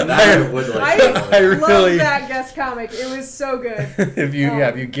 Yeah, that I would like to know. I Love really- that guest comic. It was so good. if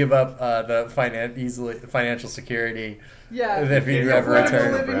you give up the financial security, Yeah. if you You're ever affordable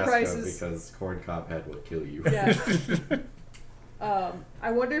return. living Nebraska prices. because Corncob Head will kill you. Yeah.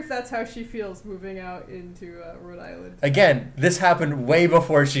 I wonder if that's how she feels moving out into Rhode Island. Again, this happened way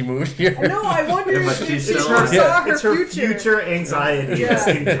before she moved here. I know. I wonder Yeah, but if she's she still- saw her It's her future. future anxieties Yeah.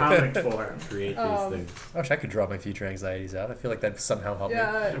 in comic form. Create Um, these things. I wish I could draw my future anxieties out. I feel like that'd somehow help me.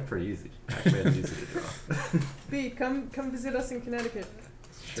 Yeah. They're pretty easy. Actually, it's easy to draw. B, come visit us in Connecticut.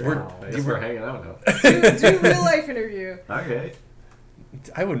 We're- I guess we're hanging out now. Do real life interview. Okay.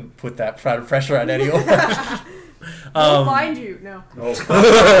 I wouldn't put that pressure on anyone. We'll find you. No.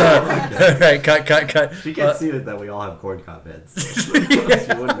 Right, cut. She can't see it that we all have corncob heads. She wouldn't be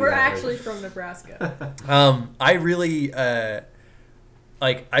We're that actually worried. from Nebraska. I really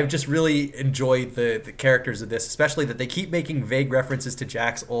like I've just really enjoyed the characters of this, especially that they keep making vague references to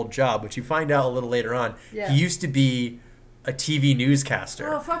Jack's old job, which you find out a little later on. Yeah. He used to be a TV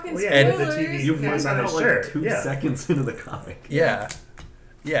newscaster. Oh, fucking Well, yeah, And- the spoilers! TV You news find on out his like shirt. 2 Yeah. seconds into the comic. Yeah,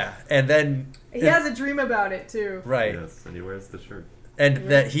 yeah, and then He has a dream about it too. right, Yes, and he wears the shirt. and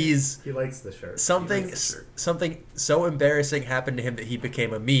that he's He likes the shirt. something He likes the shirt. something so embarrassing happened to him that he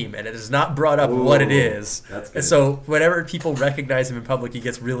became a meme, and it is not brought up what it Ooh, is. that's And good. so whenever people recognize him in public, he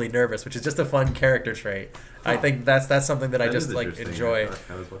gets really nervous, which is just a fun character trait. I think that's something that I That just is like interesting. enjoy.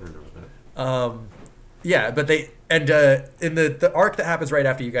 I was wondering about that. Yeah, but they in the arc that happens right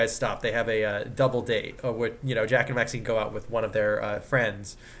after you guys stop, they have a double date, where Jack and Maxine go out with one of their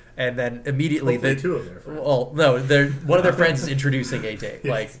friends, and then immediately Hopefully 2 of their friends. Well, no, one of their friends is introducing a date.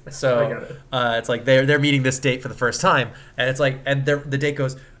 Yes, Like I so, got it. it's like they're meeting this date for the first time, and it's like, and the date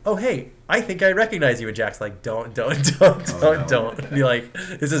goes, "Oh hey, I think I recognize you," and Jack's like, "Don't." Be like,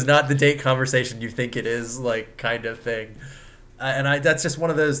 this is not the date conversation you think it is, like kind of thing. And that's just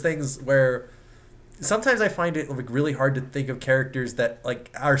one of those things where sometimes I find it like really hard to think of characters that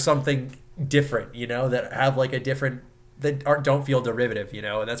like are something different, that have like a different don't feel derivative,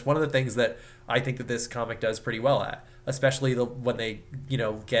 and that's one of the things that I think that this comic does pretty well at, especially when they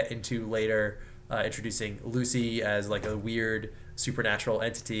get into later introducing Lucy as like a weird supernatural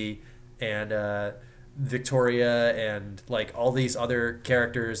entity, and Victoria, and like all these other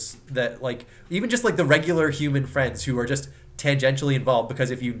characters that like even just like the regular human friends who are just tangentially involved,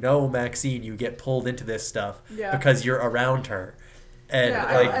 because if you know Maxine, you get pulled into this stuff Yeah. because you're around her. And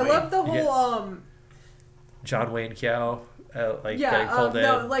Yeah, like I love the whole yeah. John Wayne Kiao getting yeah, pulled in.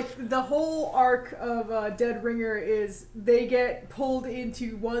 no, like the whole arc of Dead Ringer is they get pulled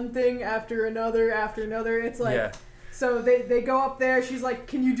into one thing after another. It's like, Yeah. so they go up there. She's like,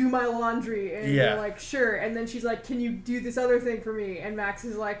 "Can you do my laundry?" And Yeah. they're like, "Sure." And then she's like, "Can you do this other thing for me?" And Max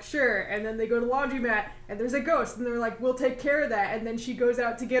is like, "Sure." And then they go to laundromat, and there's a ghost, and they're like, "We'll take care of that." And then she goes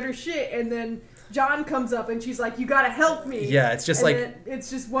out to get her shit, and then John comes up, and she's like, "You gotta help me." Yeah, it's just And like then it's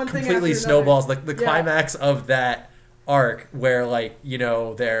just one thing completely after another. snowballs. Like the Yeah. climax of that arc where like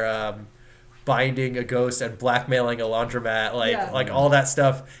they're binding a ghost and blackmailing a laundromat, like all that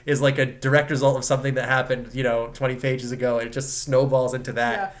stuff is like a direct result of something that happened 20 pages ago, and it just snowballs into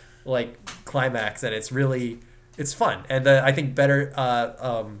that like climax, and it's fun. And I think better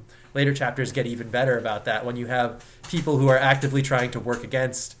later chapters get even better about that when you have people who are actively trying to work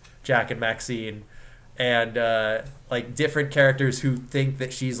against Jack and Maxine, and like different characters who think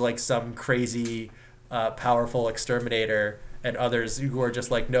that she's like some crazy powerful exterminator, and others who are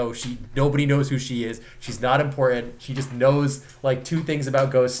just like, no, nobody knows who she is. She's not important. She just knows like 2 things about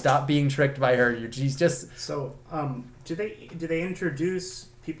ghosts. Stop being tricked by her. She's just So, do they introduce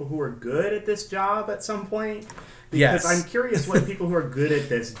people who are good at this job at some point? Because Yes. I'm curious what people who are good at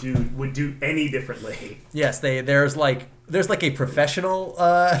this would do any differently. yes. There's like a professional.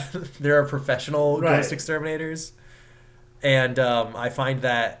 There are professional Right. ghost exterminators, and I find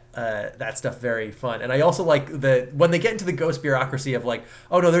that that stuff very fun. And I also like when they get into the ghost bureaucracy of like,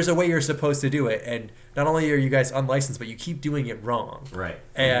 oh no, there's a way you're supposed to do it, and not only are you guys unlicensed, but you keep doing it wrong. Right.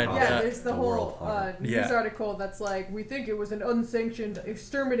 And Yeah, there's the world whole harm. news Yeah. article that's like, we think it was an unsanctioned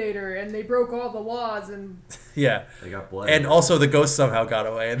exterminator and they broke all the laws, and Yeah. They got blood. And also the ghost somehow got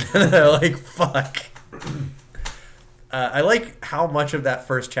away, and then they're like, fuck. I like how much of that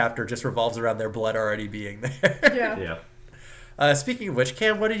first chapter just revolves around their blood already being there. yeah. Yeah. Speaking of which,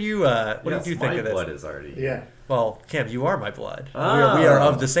 Cam, what did you think my of this? blood is already. Yeah, Well, Cam, you are my blood. Ah. We are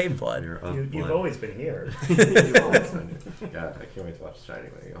of the same blood. You're of you've blood. always been here. You've always been here. God, I can't wait to watch Shining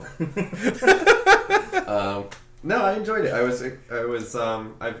when I go. No, I enjoyed it.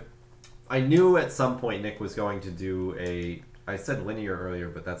 I knew at some point Nick was going to do I said linear earlier,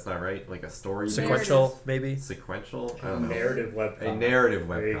 but that's not right. Like a story. Sequential, maybe? Sequential? I don't know. Narrative webcomic. A narrative webcomic.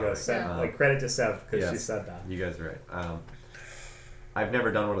 There you go, Sev. Like credit to Sev because she yes. said that. You guys are right. I've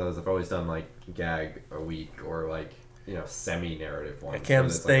never done one of those. I've always done like gag a week or like semi-narrative ones.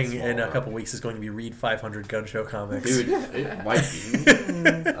 Cam's where there's, thing like, a in a small couple weeks is going to be read 500 Gun Show comics. Dude, it might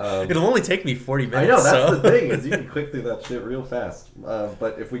be. It'll only take me 40 I minutes. know, that's so. the thing, is you can click through that shit real fast.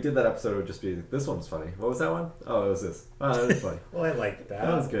 But if we did that episode, it would just be, this one's funny. What was that one? Oh, it was this. Oh, that was funny. Well, I like that.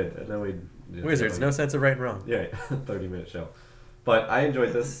 That was good. And then we'd... Wizards, no sense of right and wrong. Yeah, 30-minute show. But I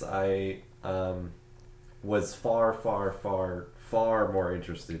enjoyed this. I was far more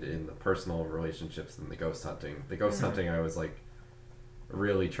interested in the personal relationships than the ghost hunting. The ghost hunting, I was like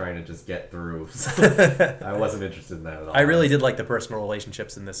really trying to just get through. I wasn't interested in that at all. I really did like the personal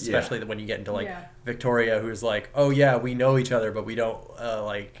relationships in this, Yeah. especially when you get into like Yeah. Victoria, who's like, oh yeah, we know each other, but we don't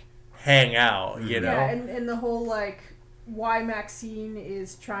like hang out, you know? Yeah, and the whole like why Maxine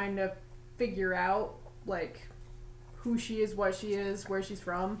is trying to figure out like who she is, what she is, where she's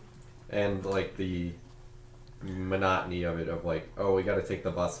from. And like the monotony of it, of like, oh, we got to take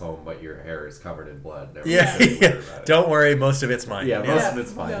the bus home, but your hair is covered in blood. And Yeah, everyone's really yeah. weird about it. Don't worry, most of it's mine. Yeah, most of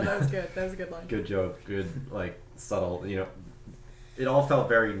it's fine. No, that was good. That was a good line. Good joke, good like subtle. You know, it all felt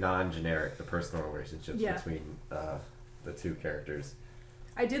very non-generic. The personal relationships Yeah. between the two characters,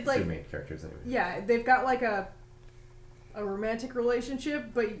 I did two like. main characters anyway. Yeah, they've got like a romantic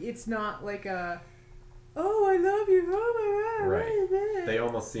relationship, but it's not like a. Oh, I love you. Oh my god. Right. They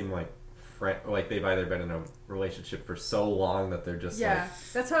almost seem like like they've either been in a relationship for so long that they're just Yeah,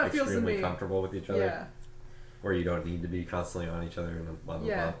 that's how like it feels to extremely me. comfortable with each other, Yeah. where you don't need to be constantly on each other and blah blah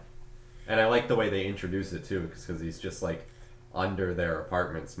Yeah. blah. And I like the way they introduce it too, because he's just like under their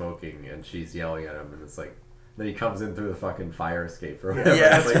apartment smoking, and she's yelling at him, and it's like. Then he comes in through the fucking fire escape or whatever.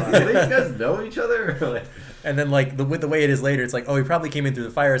 Yeah. It's like, do these guys know each other? Like, And then like with the way it is later, it's like, oh, he probably came in through the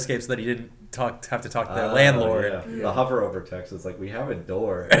fire escape so that he didn't have to talk to their landlord. Yeah. Yeah. The hover over text is like, we have a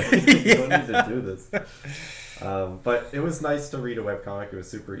door. We don't need to do this. But it was nice to read a webcomic. It was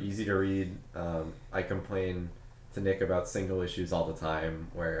super easy to read. I complain to Nick about single issues all the time,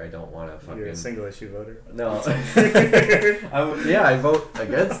 where I don't want to You're a fucking... single issue voter. No. I vote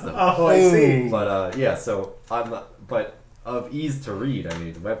against them. Oh, I see. But yeah, so but of ease to read, I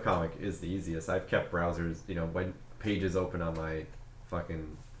mean, webcomic is the easiest. I've kept browsers, when pages open on my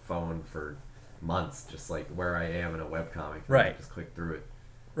fucking phone for months, just like where I am in a webcomic. And Right. Just click through it.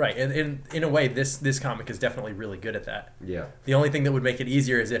 Right, and in a way, this comic is definitely really good at that. Yeah. The only thing that would make it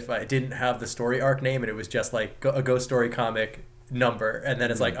easier is if I didn't have the story arc name and it was just like a Ghost Story comic number, and then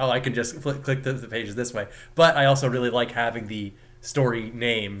it's like, oh, I can just click the pages this way. But I also really like having the story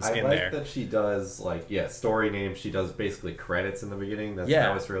names I in like there. that she does story names. She does basically credits in the beginning.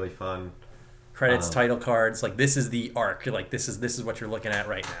 That was really fun. Credits, title cards, like this is the arc, like this is what you're looking at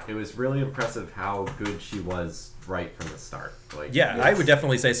right now. It was really impressive how good she was right from the start. Like, Yeah, I would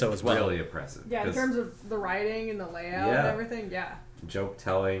definitely say so as well. Really impressive. Yeah, in 'Cause terms of the writing and the layout and Yeah. everything, yeah. joke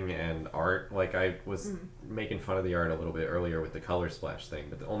telling and art. Like, I was making fun of the art a little bit earlier with the color splash thing,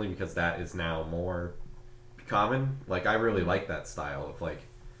 but only because that is now more common. Like, I really like that style of like,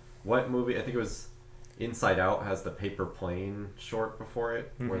 what movie? I think it was Inside Out has the paper plane short before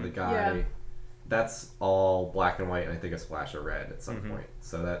it, where the guy. Yeah. That's all black and white, and I think a splash of red at some point.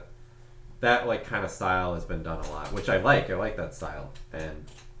 So that like kind of style has been done a lot, which I like. I like that style,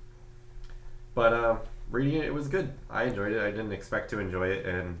 but reading it was good. I enjoyed it. I didn't expect to enjoy it,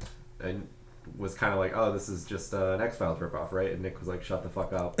 and I was kind of like, oh, this is just an X-Files ripoff, right? And Nick was like, shut the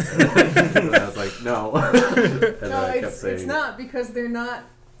fuck up. And I was like, no. And No, I kept saying, it's not because they're not.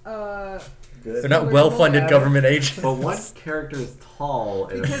 Good. They're not well-funded government agents. But one character is tall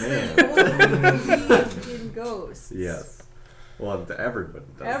and a Because man. they only believe in ghosts. Yes. Well, everyone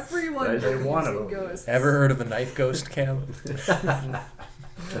does. Everyone Right? They want believes in to. ghosts. Ever heard of the knife ghost, Cam?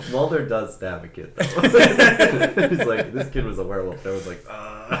 Mulder does stab a kid, though. He's like, this kid was a werewolf. I was like,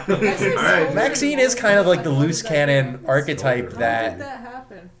 Actually, Alright. so Maxine many is kind of like the Mulder, loose how did that cannon happen? archetype How How did that that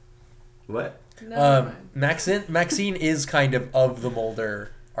happen? What? Never mind. Maxine is kind of the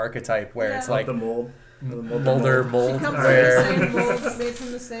Mulder archetype where Yeah. it's Like like the mold. The Mulder She mold comes where from the same mold, made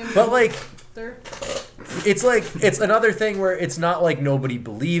from the same. but like They're- it's another thing where it's not like nobody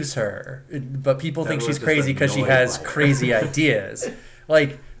believes her, but people think Everyone's she's crazy just because she annoyed has by her. crazy ideas.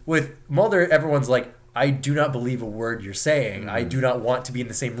 Like with Mulder, everyone's like, I do not believe a word you're saying. I do not want to be in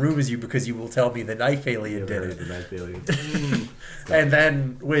the same room as you because you will tell me the knife alien did it. The knife alien. And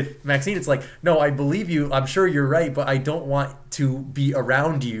then with Maxine, it's like, no, I believe you. I'm sure you're right, but I don't want to be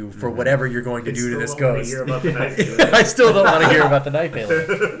around you for whatever you're going to I do to still this don't wanna ghost. hear about the knife alien. I still don't want to hear about the knife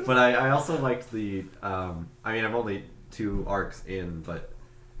alien. But I also liked the. I mean, I'm only 2 arcs in, but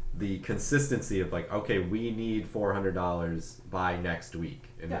the consistency of like, okay, we need $400 by next week,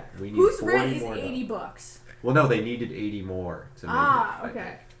 and Yeah. we need Whose 40 rent is more. $80? Well, no, they needed 80 more to make Ah, it. I okay.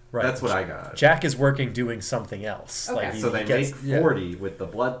 think. Right. That's what I got. Jack is working doing something else. Okay. Like he So they gets, make 40 with the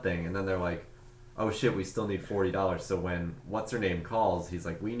blood thing, and then they're like, oh shit, we still need $40. So when what's her name calls, he's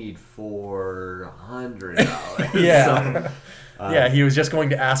like, we need $400. Yeah. So, yeah, he was just going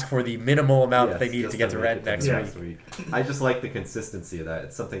to ask for the minimal amount that they yes, needed just to get to make rent it next to week. I just like the consistency of that.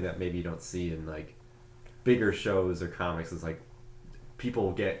 It's something that maybe you don't see in like bigger shows or comics. It's like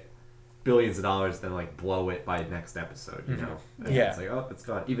people get billions of dollars, then like blow it by next episode. You know? And Yeah. It's like, oh, it's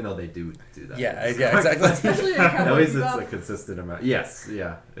gone. Even though they do that. Yeah, yeah, exactly. Especially in At Cowboy least it's Bebop. a consistent amount. Yes,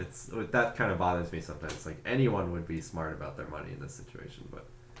 yeah. It's that kind of bothers me sometimes. Like anyone would be smart about their money in this situation, but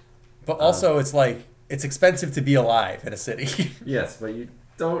But also, it's like it's expensive to be alive in a city. yes, but you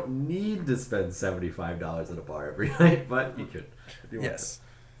don't need to spend $75 at a bar every night, but you could. If you want Yes. to.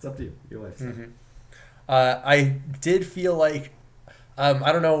 It's up to you. Your lifestyle. I did feel like,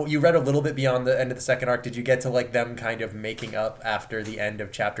 I don't know, you read a little bit beyond the end of the second arc. Did you get to like them kind of making up after the end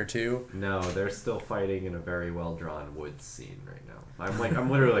of chapter 2? No, they're still fighting in a very well drawn woods scene right now. I'm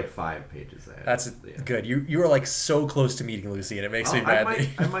literally like 5 pages ahead. That's Yeah. good. You were like so close to meeting Lucy, and it makes me I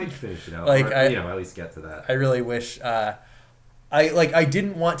mad. might finish it out. Like, or, I- at least get to that. I really wish. I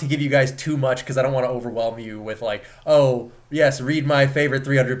didn't want to give you guys too much because I don't want to overwhelm you with like, oh yes, read my favorite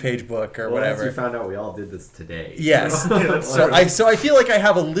 300-page book or Well, whatever. as you found out, we all did this today. Yes. that's So I feel like I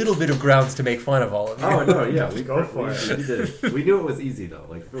have a little bit of grounds to make fun of all of you. Oh no, yeah, we Go for it. We did it. We knew it was easy though.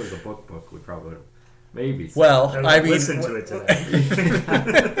 Like if it was a book, we probably would have maybe. Well, I mean, listen to it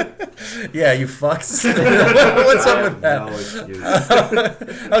today. yeah, you fucks. What's up with that? No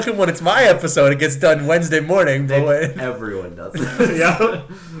excuse. How come when it's my episode, it gets done Wednesday morning? But when, Everyone does. Yeah,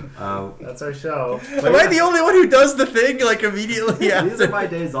 Um, that's our show. am I the only one who does the thing like immediately These after? are my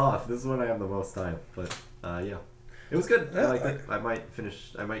days off. This is when I have the most time. But yeah, it was good. I liked it. I might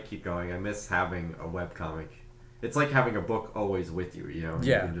finish. I might keep going. I miss having a webcomic. It's like having a book always with you. You know,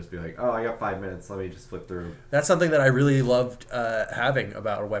 Yeah. You can just be like, oh, I got 5 minutes. Let me just flip through. That's something that I really loved having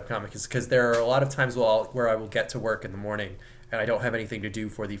about a webcomic is because there are a lot of times where I will get to work in the morning and I don't have anything to do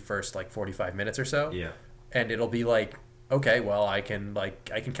for the first like 45 minutes or so. Yeah. And it'll be like, okay, well, I can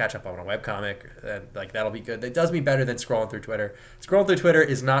catch up on a webcomic and like that'll be good. It does me better than scrolling through Twitter. Scrolling through Twitter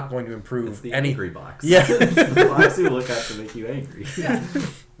is not going to improve It's the any. angry box. Yeah. It's the box you look at to make you angry.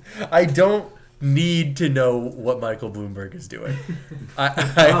 I don't need to know what Michael Bloomberg is doing.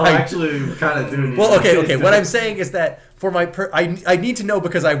 Actually, we kind of do. Need Well, to okay. What I'm saying is that for my I need to know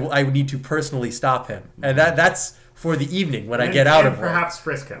because I need to personally stop him, and that's for the evening when I get out and of work. perhaps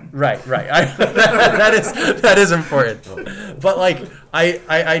frisk him. Right. that is important. But like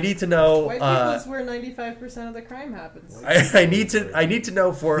I need to know. White people is where 95% of the crime happens. I need to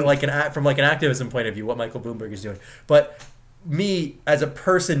know for like from like an activism point of view what Michael Bloomberg is doing. But me as a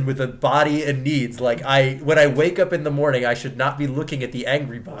person with a body and needs, like when I wake up in the morning, I should not be looking at the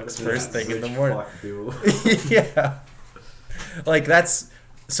angry box first thing in the morning. Yeah. Like that's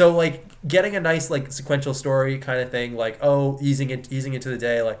so like getting a nice like sequential story kind of thing, like easing into the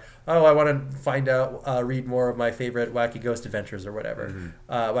day, like I want to find out read more of my favorite Wacky Ghost Adventures or whatever.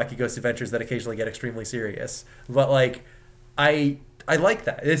 Wacky Ghost Adventures that occasionally get extremely serious. But like I like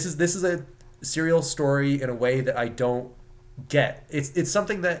that. This is a serial story in a way that I don't get. It's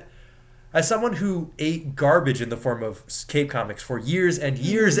something that as someone who ate garbage in the form of Cape Comics for years and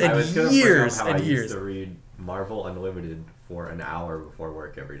years and I was gonna years bring up how and I years. used to read Marvel Unlimited for an hour before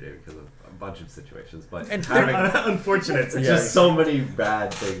work every day because of a bunch of situations. But And having Unfortunate. it's just so many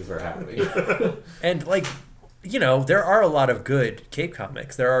bad things were happening. And like, there are a lot of good Cape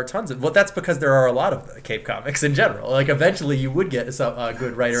Comics. There are tons of. Well, that's because there are a lot of Cape Comics in general. Like, eventually, you would get a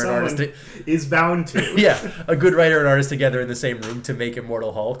good writer and Someone artist. is bound to. Yeah, a good writer and artist together in the same room to make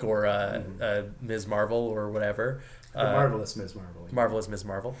Immortal Hulk or Ms. Marvel or whatever. The marvelous Ms. Marvel. Marvelous Ms.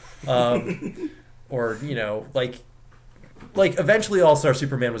 Marvel. Or like eventually All-Star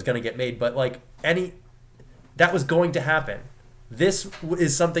Superman was going to get made, but that was going to happen. This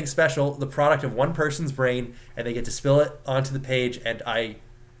is something special, the product of one person's brain, and they get to spill it onto the page, and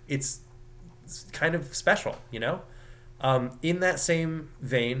it's kind of special, In that same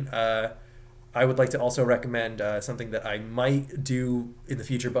vein, I would like to also recommend something that I might do in the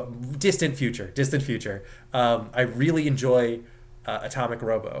future, but distant future. I really enjoy Atomic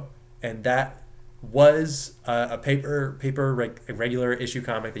Robo, and that was a regular issue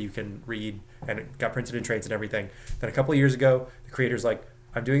comic that you can read, and it got printed in trades and everything. Then a couple of years ago, the creator's like,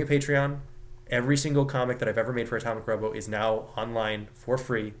 I'm doing a Patreon. Every single comic that I've ever made for Atomic Robo is now online for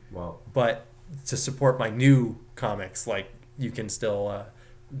free. Wow. But to support my new comics, like, you can still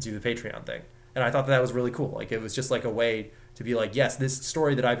do the Patreon thing. And I thought that was really cool. Like, it was just like a way to be like, yes, this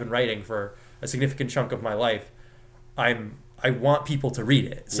story that I've been writing for a significant chunk of my life, I want people to read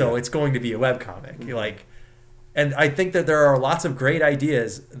it, so it's going to be a webcomic. Mm-hmm. And I think that there are lots of great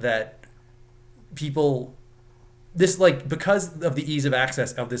ideas that people, because of the ease of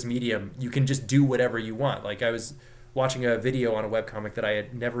access of this medium, you can just do whatever you want. Like, I was watching a video on a webcomic that I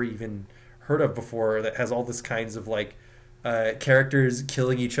had never even heard of before that has all this kinds of characters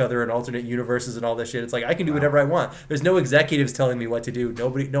killing each other in alternate universes and all this shit. It's like I can do whatever I want. There's no executives telling me what to do.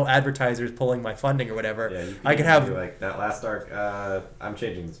 No advertisers pulling my funding or whatever. Yeah, you I can have be like that last arc. I'm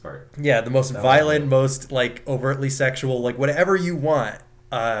changing this part. the most violent, most overtly sexual, whatever you want,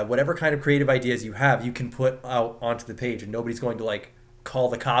 whatever kind of creative ideas you have, you can put out onto the page, and nobody's going to call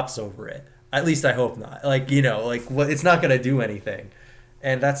the cops over it. At least I hope not. It's not going to do anything.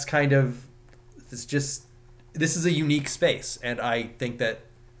 and that's kind of this is a unique space, and I think that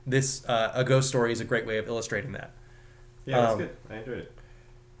this a ghost story is a great way of illustrating that. Yeah, that's good. I enjoyed it.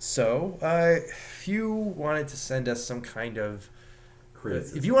 So, if you wanted to send us some kind of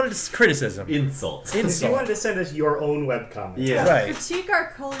Criticism. if you wanted to criticism, Insult. If you wanted to send us your own webcomic, Yeah. right. Critique our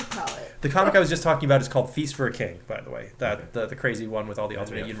color palette. The comic I was just talking about is called Feast for a King, by the way. That Okay. the crazy one with all the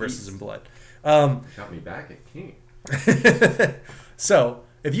alternate Yeah, universes Feast. and blood. Got me back at King. So,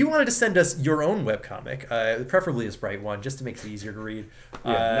 if you wanted to send us your own webcomic, preferably a Sprite one, just to make it easier to read,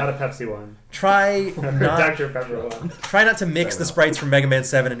 not a Pepsi one, try or not Dr Pepper one. try not to mix Fair the enough. sprites from Mega Man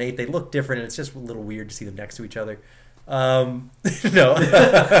 7 and 8. They look different, and it's just a little weird to see them next to each other. No.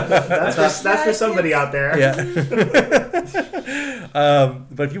 That's for somebody out there. Yeah.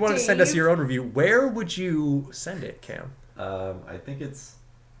 But if you wanted to send us Dave? your own review, where would you send it, Cam? I think it's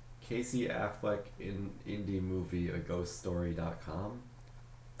Casey Affleck in indie movie aghoststory.com.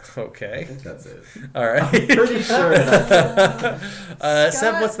 I Okay. think that's it. All right. Pretty sure that's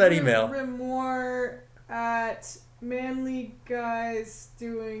Seb, what's that email? Remore at manly guys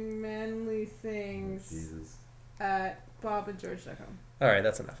doing manly things Jesus. at bobandgeorge.com. All right,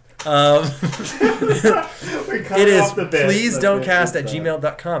 that's enough. We're cutting It is off the bit. please The don't bit cast is at done.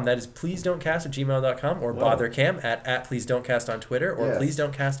 gmail.com. That is please don't cast at gmail.com, or Whoa. bother Cam at please don't cast on Twitter, or Yes. please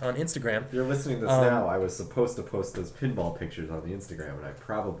don't cast on Instagram. If you're listening to this now, I was supposed to post those pinball pictures on the Instagram, and I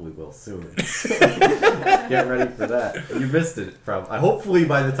probably will soon. Get ready for that. You missed it from. Hopefully,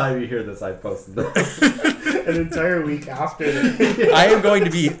 by the time you hear this, I posted them. An entire week after. I am going to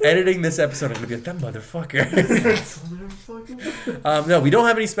be editing this episode. I'm going to be like, that motherfucker. No, we don't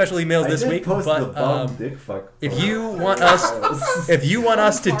have any special emails this I did week, post the but bum dick fuck. if photo. you want us, if you want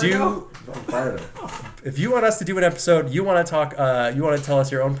us to do, I'm fired up. if you want us to do an episode, you want to talk, you want to tell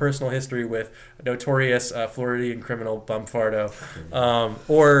us your own personal history with notorious Floridian criminal Bumfardo,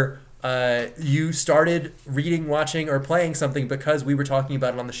 or you started reading, watching, or playing something because we were talking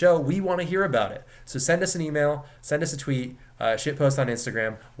about it on the show, we want to hear about it. So send us an email, send us a tweet, shitpost on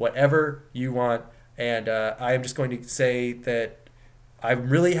Instagram, whatever you want. And I am just going to say that I'm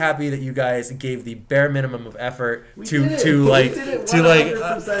really happy that you guys gave the bare minimum of effort to like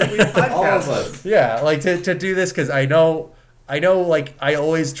all of us. yeah, like to do this, because I know like I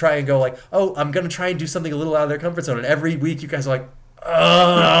always try and go like, oh, I'm gonna try and do something a little out of their comfort zone, and every week you guys are like,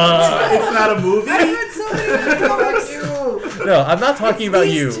 It's not a movie. no, I'm not talking about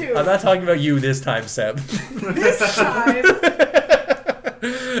These you. two. I'm not talking about you this time, Seb. This time.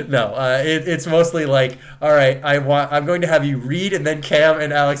 No, it's mostly like, all right, I'm going to have you read, and then Cam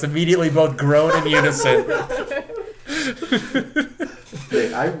and Alex immediately both groan in unison.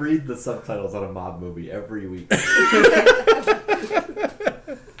 Hey, I read the subtitles on a mob movie every week.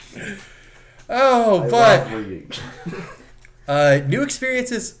 Oh, I but love reading. new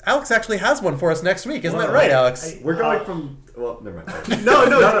experiences. Alex actually has one for us next week, isn't that Well, right, Alex? We're going from. Well, never mind.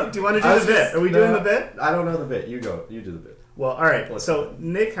 No. Do you want to do I the was bit? just- Are we no, doing the bit? I don't know the bit. You go. You do the bit. Well, all right. So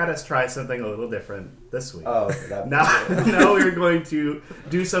Nick had us try something a little different this week. Oh, okay, that Now we're going to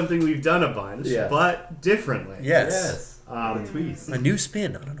do something we've done a bunch, Yes. but differently. Yes. Yes. Um, Tweets. A new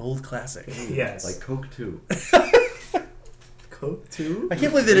spin on an old classic. Yes. Like Coke 2. Coke 2? I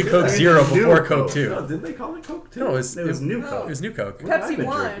can't believe they did Coke I mean, Zero new before Coke. Coke 2. No, didn't they call it Coke 2? No, it It was new No. Coke. It was New Coke. What have I Pepsi been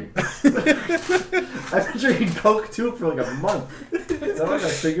One. drinking? I've been drinking Coke 2 for like a month. Is that why my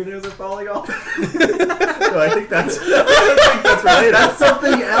fingernails are falling off? So I think that's right. That's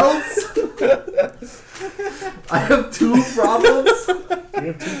something else? I have two problems?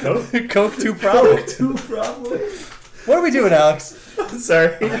 You have 2 Coke? Coke 2 problem. Coke 2 problems? What are we doing, Alex?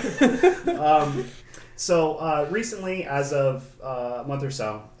 Sorry. So recently, as of a month or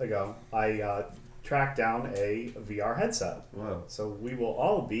so ago, I tracked down a VR headset. Wow. So we will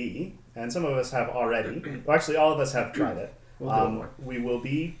all be, and some of us have already, well, actually all of us have tried it. We'll do more. We will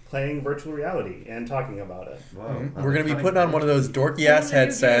be playing virtual reality and talking about it. Wow. We're going to be putting on one of those dorky ass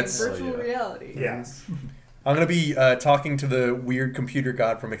headsets. Virtual Oh, yeah. reality. Yes. I'm going to be talking to the weird computer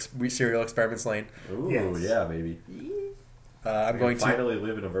god from Serial Experiments Lane. Ooh, Yes. yeah, baby. I'm going to. finally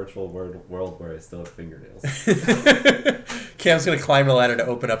live in a virtual world where I still have fingernails. Cam's going to climb the ladder to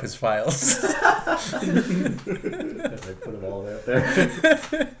open up his files. I put them all out there.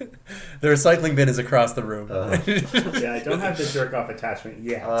 The recycling bin is across the room. Yeah, I don't have the jerk off attachment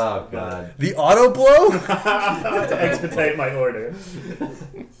yet. Oh, but God. The auto blow? to expedite my order.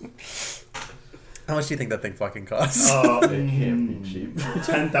 How much do you think that thing fucking costs? It can't be cheap.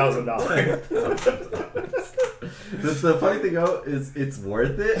 $10,000. The funny thing though is it's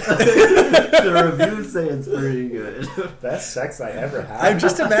worth it. The reviews say it's pretty good. Best sex I ever had. I'm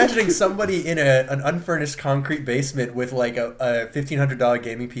just imagining somebody in an unfurnished concrete basement with like a $1,500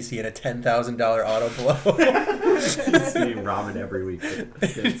 gaming PC and a $10,000 auto blow. It's me ramen every week.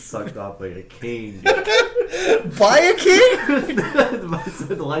 Get sucked off like a king. Buy a king? I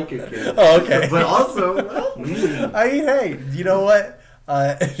said like a king. Oh, okay. But also, well, I mean, hey, you know what?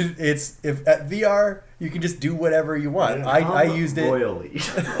 It's if at VR you can just do whatever you want. Yeah. I used it. royally.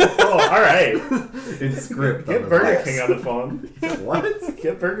 Oh, all right. In script. Get on the Burger box. King on the phone. What?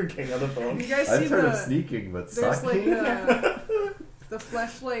 Get Burger King on the phone. You guys I've see heard of the sneaking, but there's sucking. like the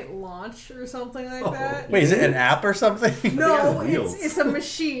fleshlight launch or something like Oh. that? Wait, is it an app or something? No, It has wheels. it's a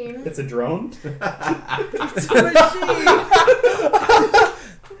machine. It's a drone. It's a machine.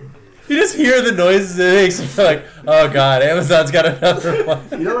 You just hear the noises it makes, and you're like, oh god, Amazon's got another one.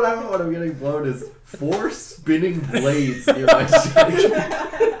 You know what I want when I'm getting blown is 4 spinning blades near my cheek.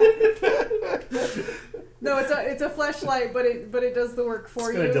 No, it's a fleshlight, but it does the work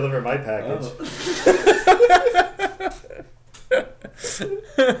for It's gonna you. deliver my package.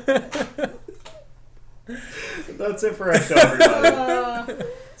 That's it for our show, everybody.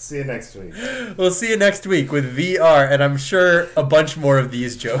 See you next week. We'll see you next week with VR, and I'm sure a bunch more of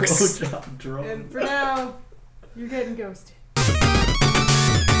these jokes. Blowjob drone. And for now, you're getting ghosted.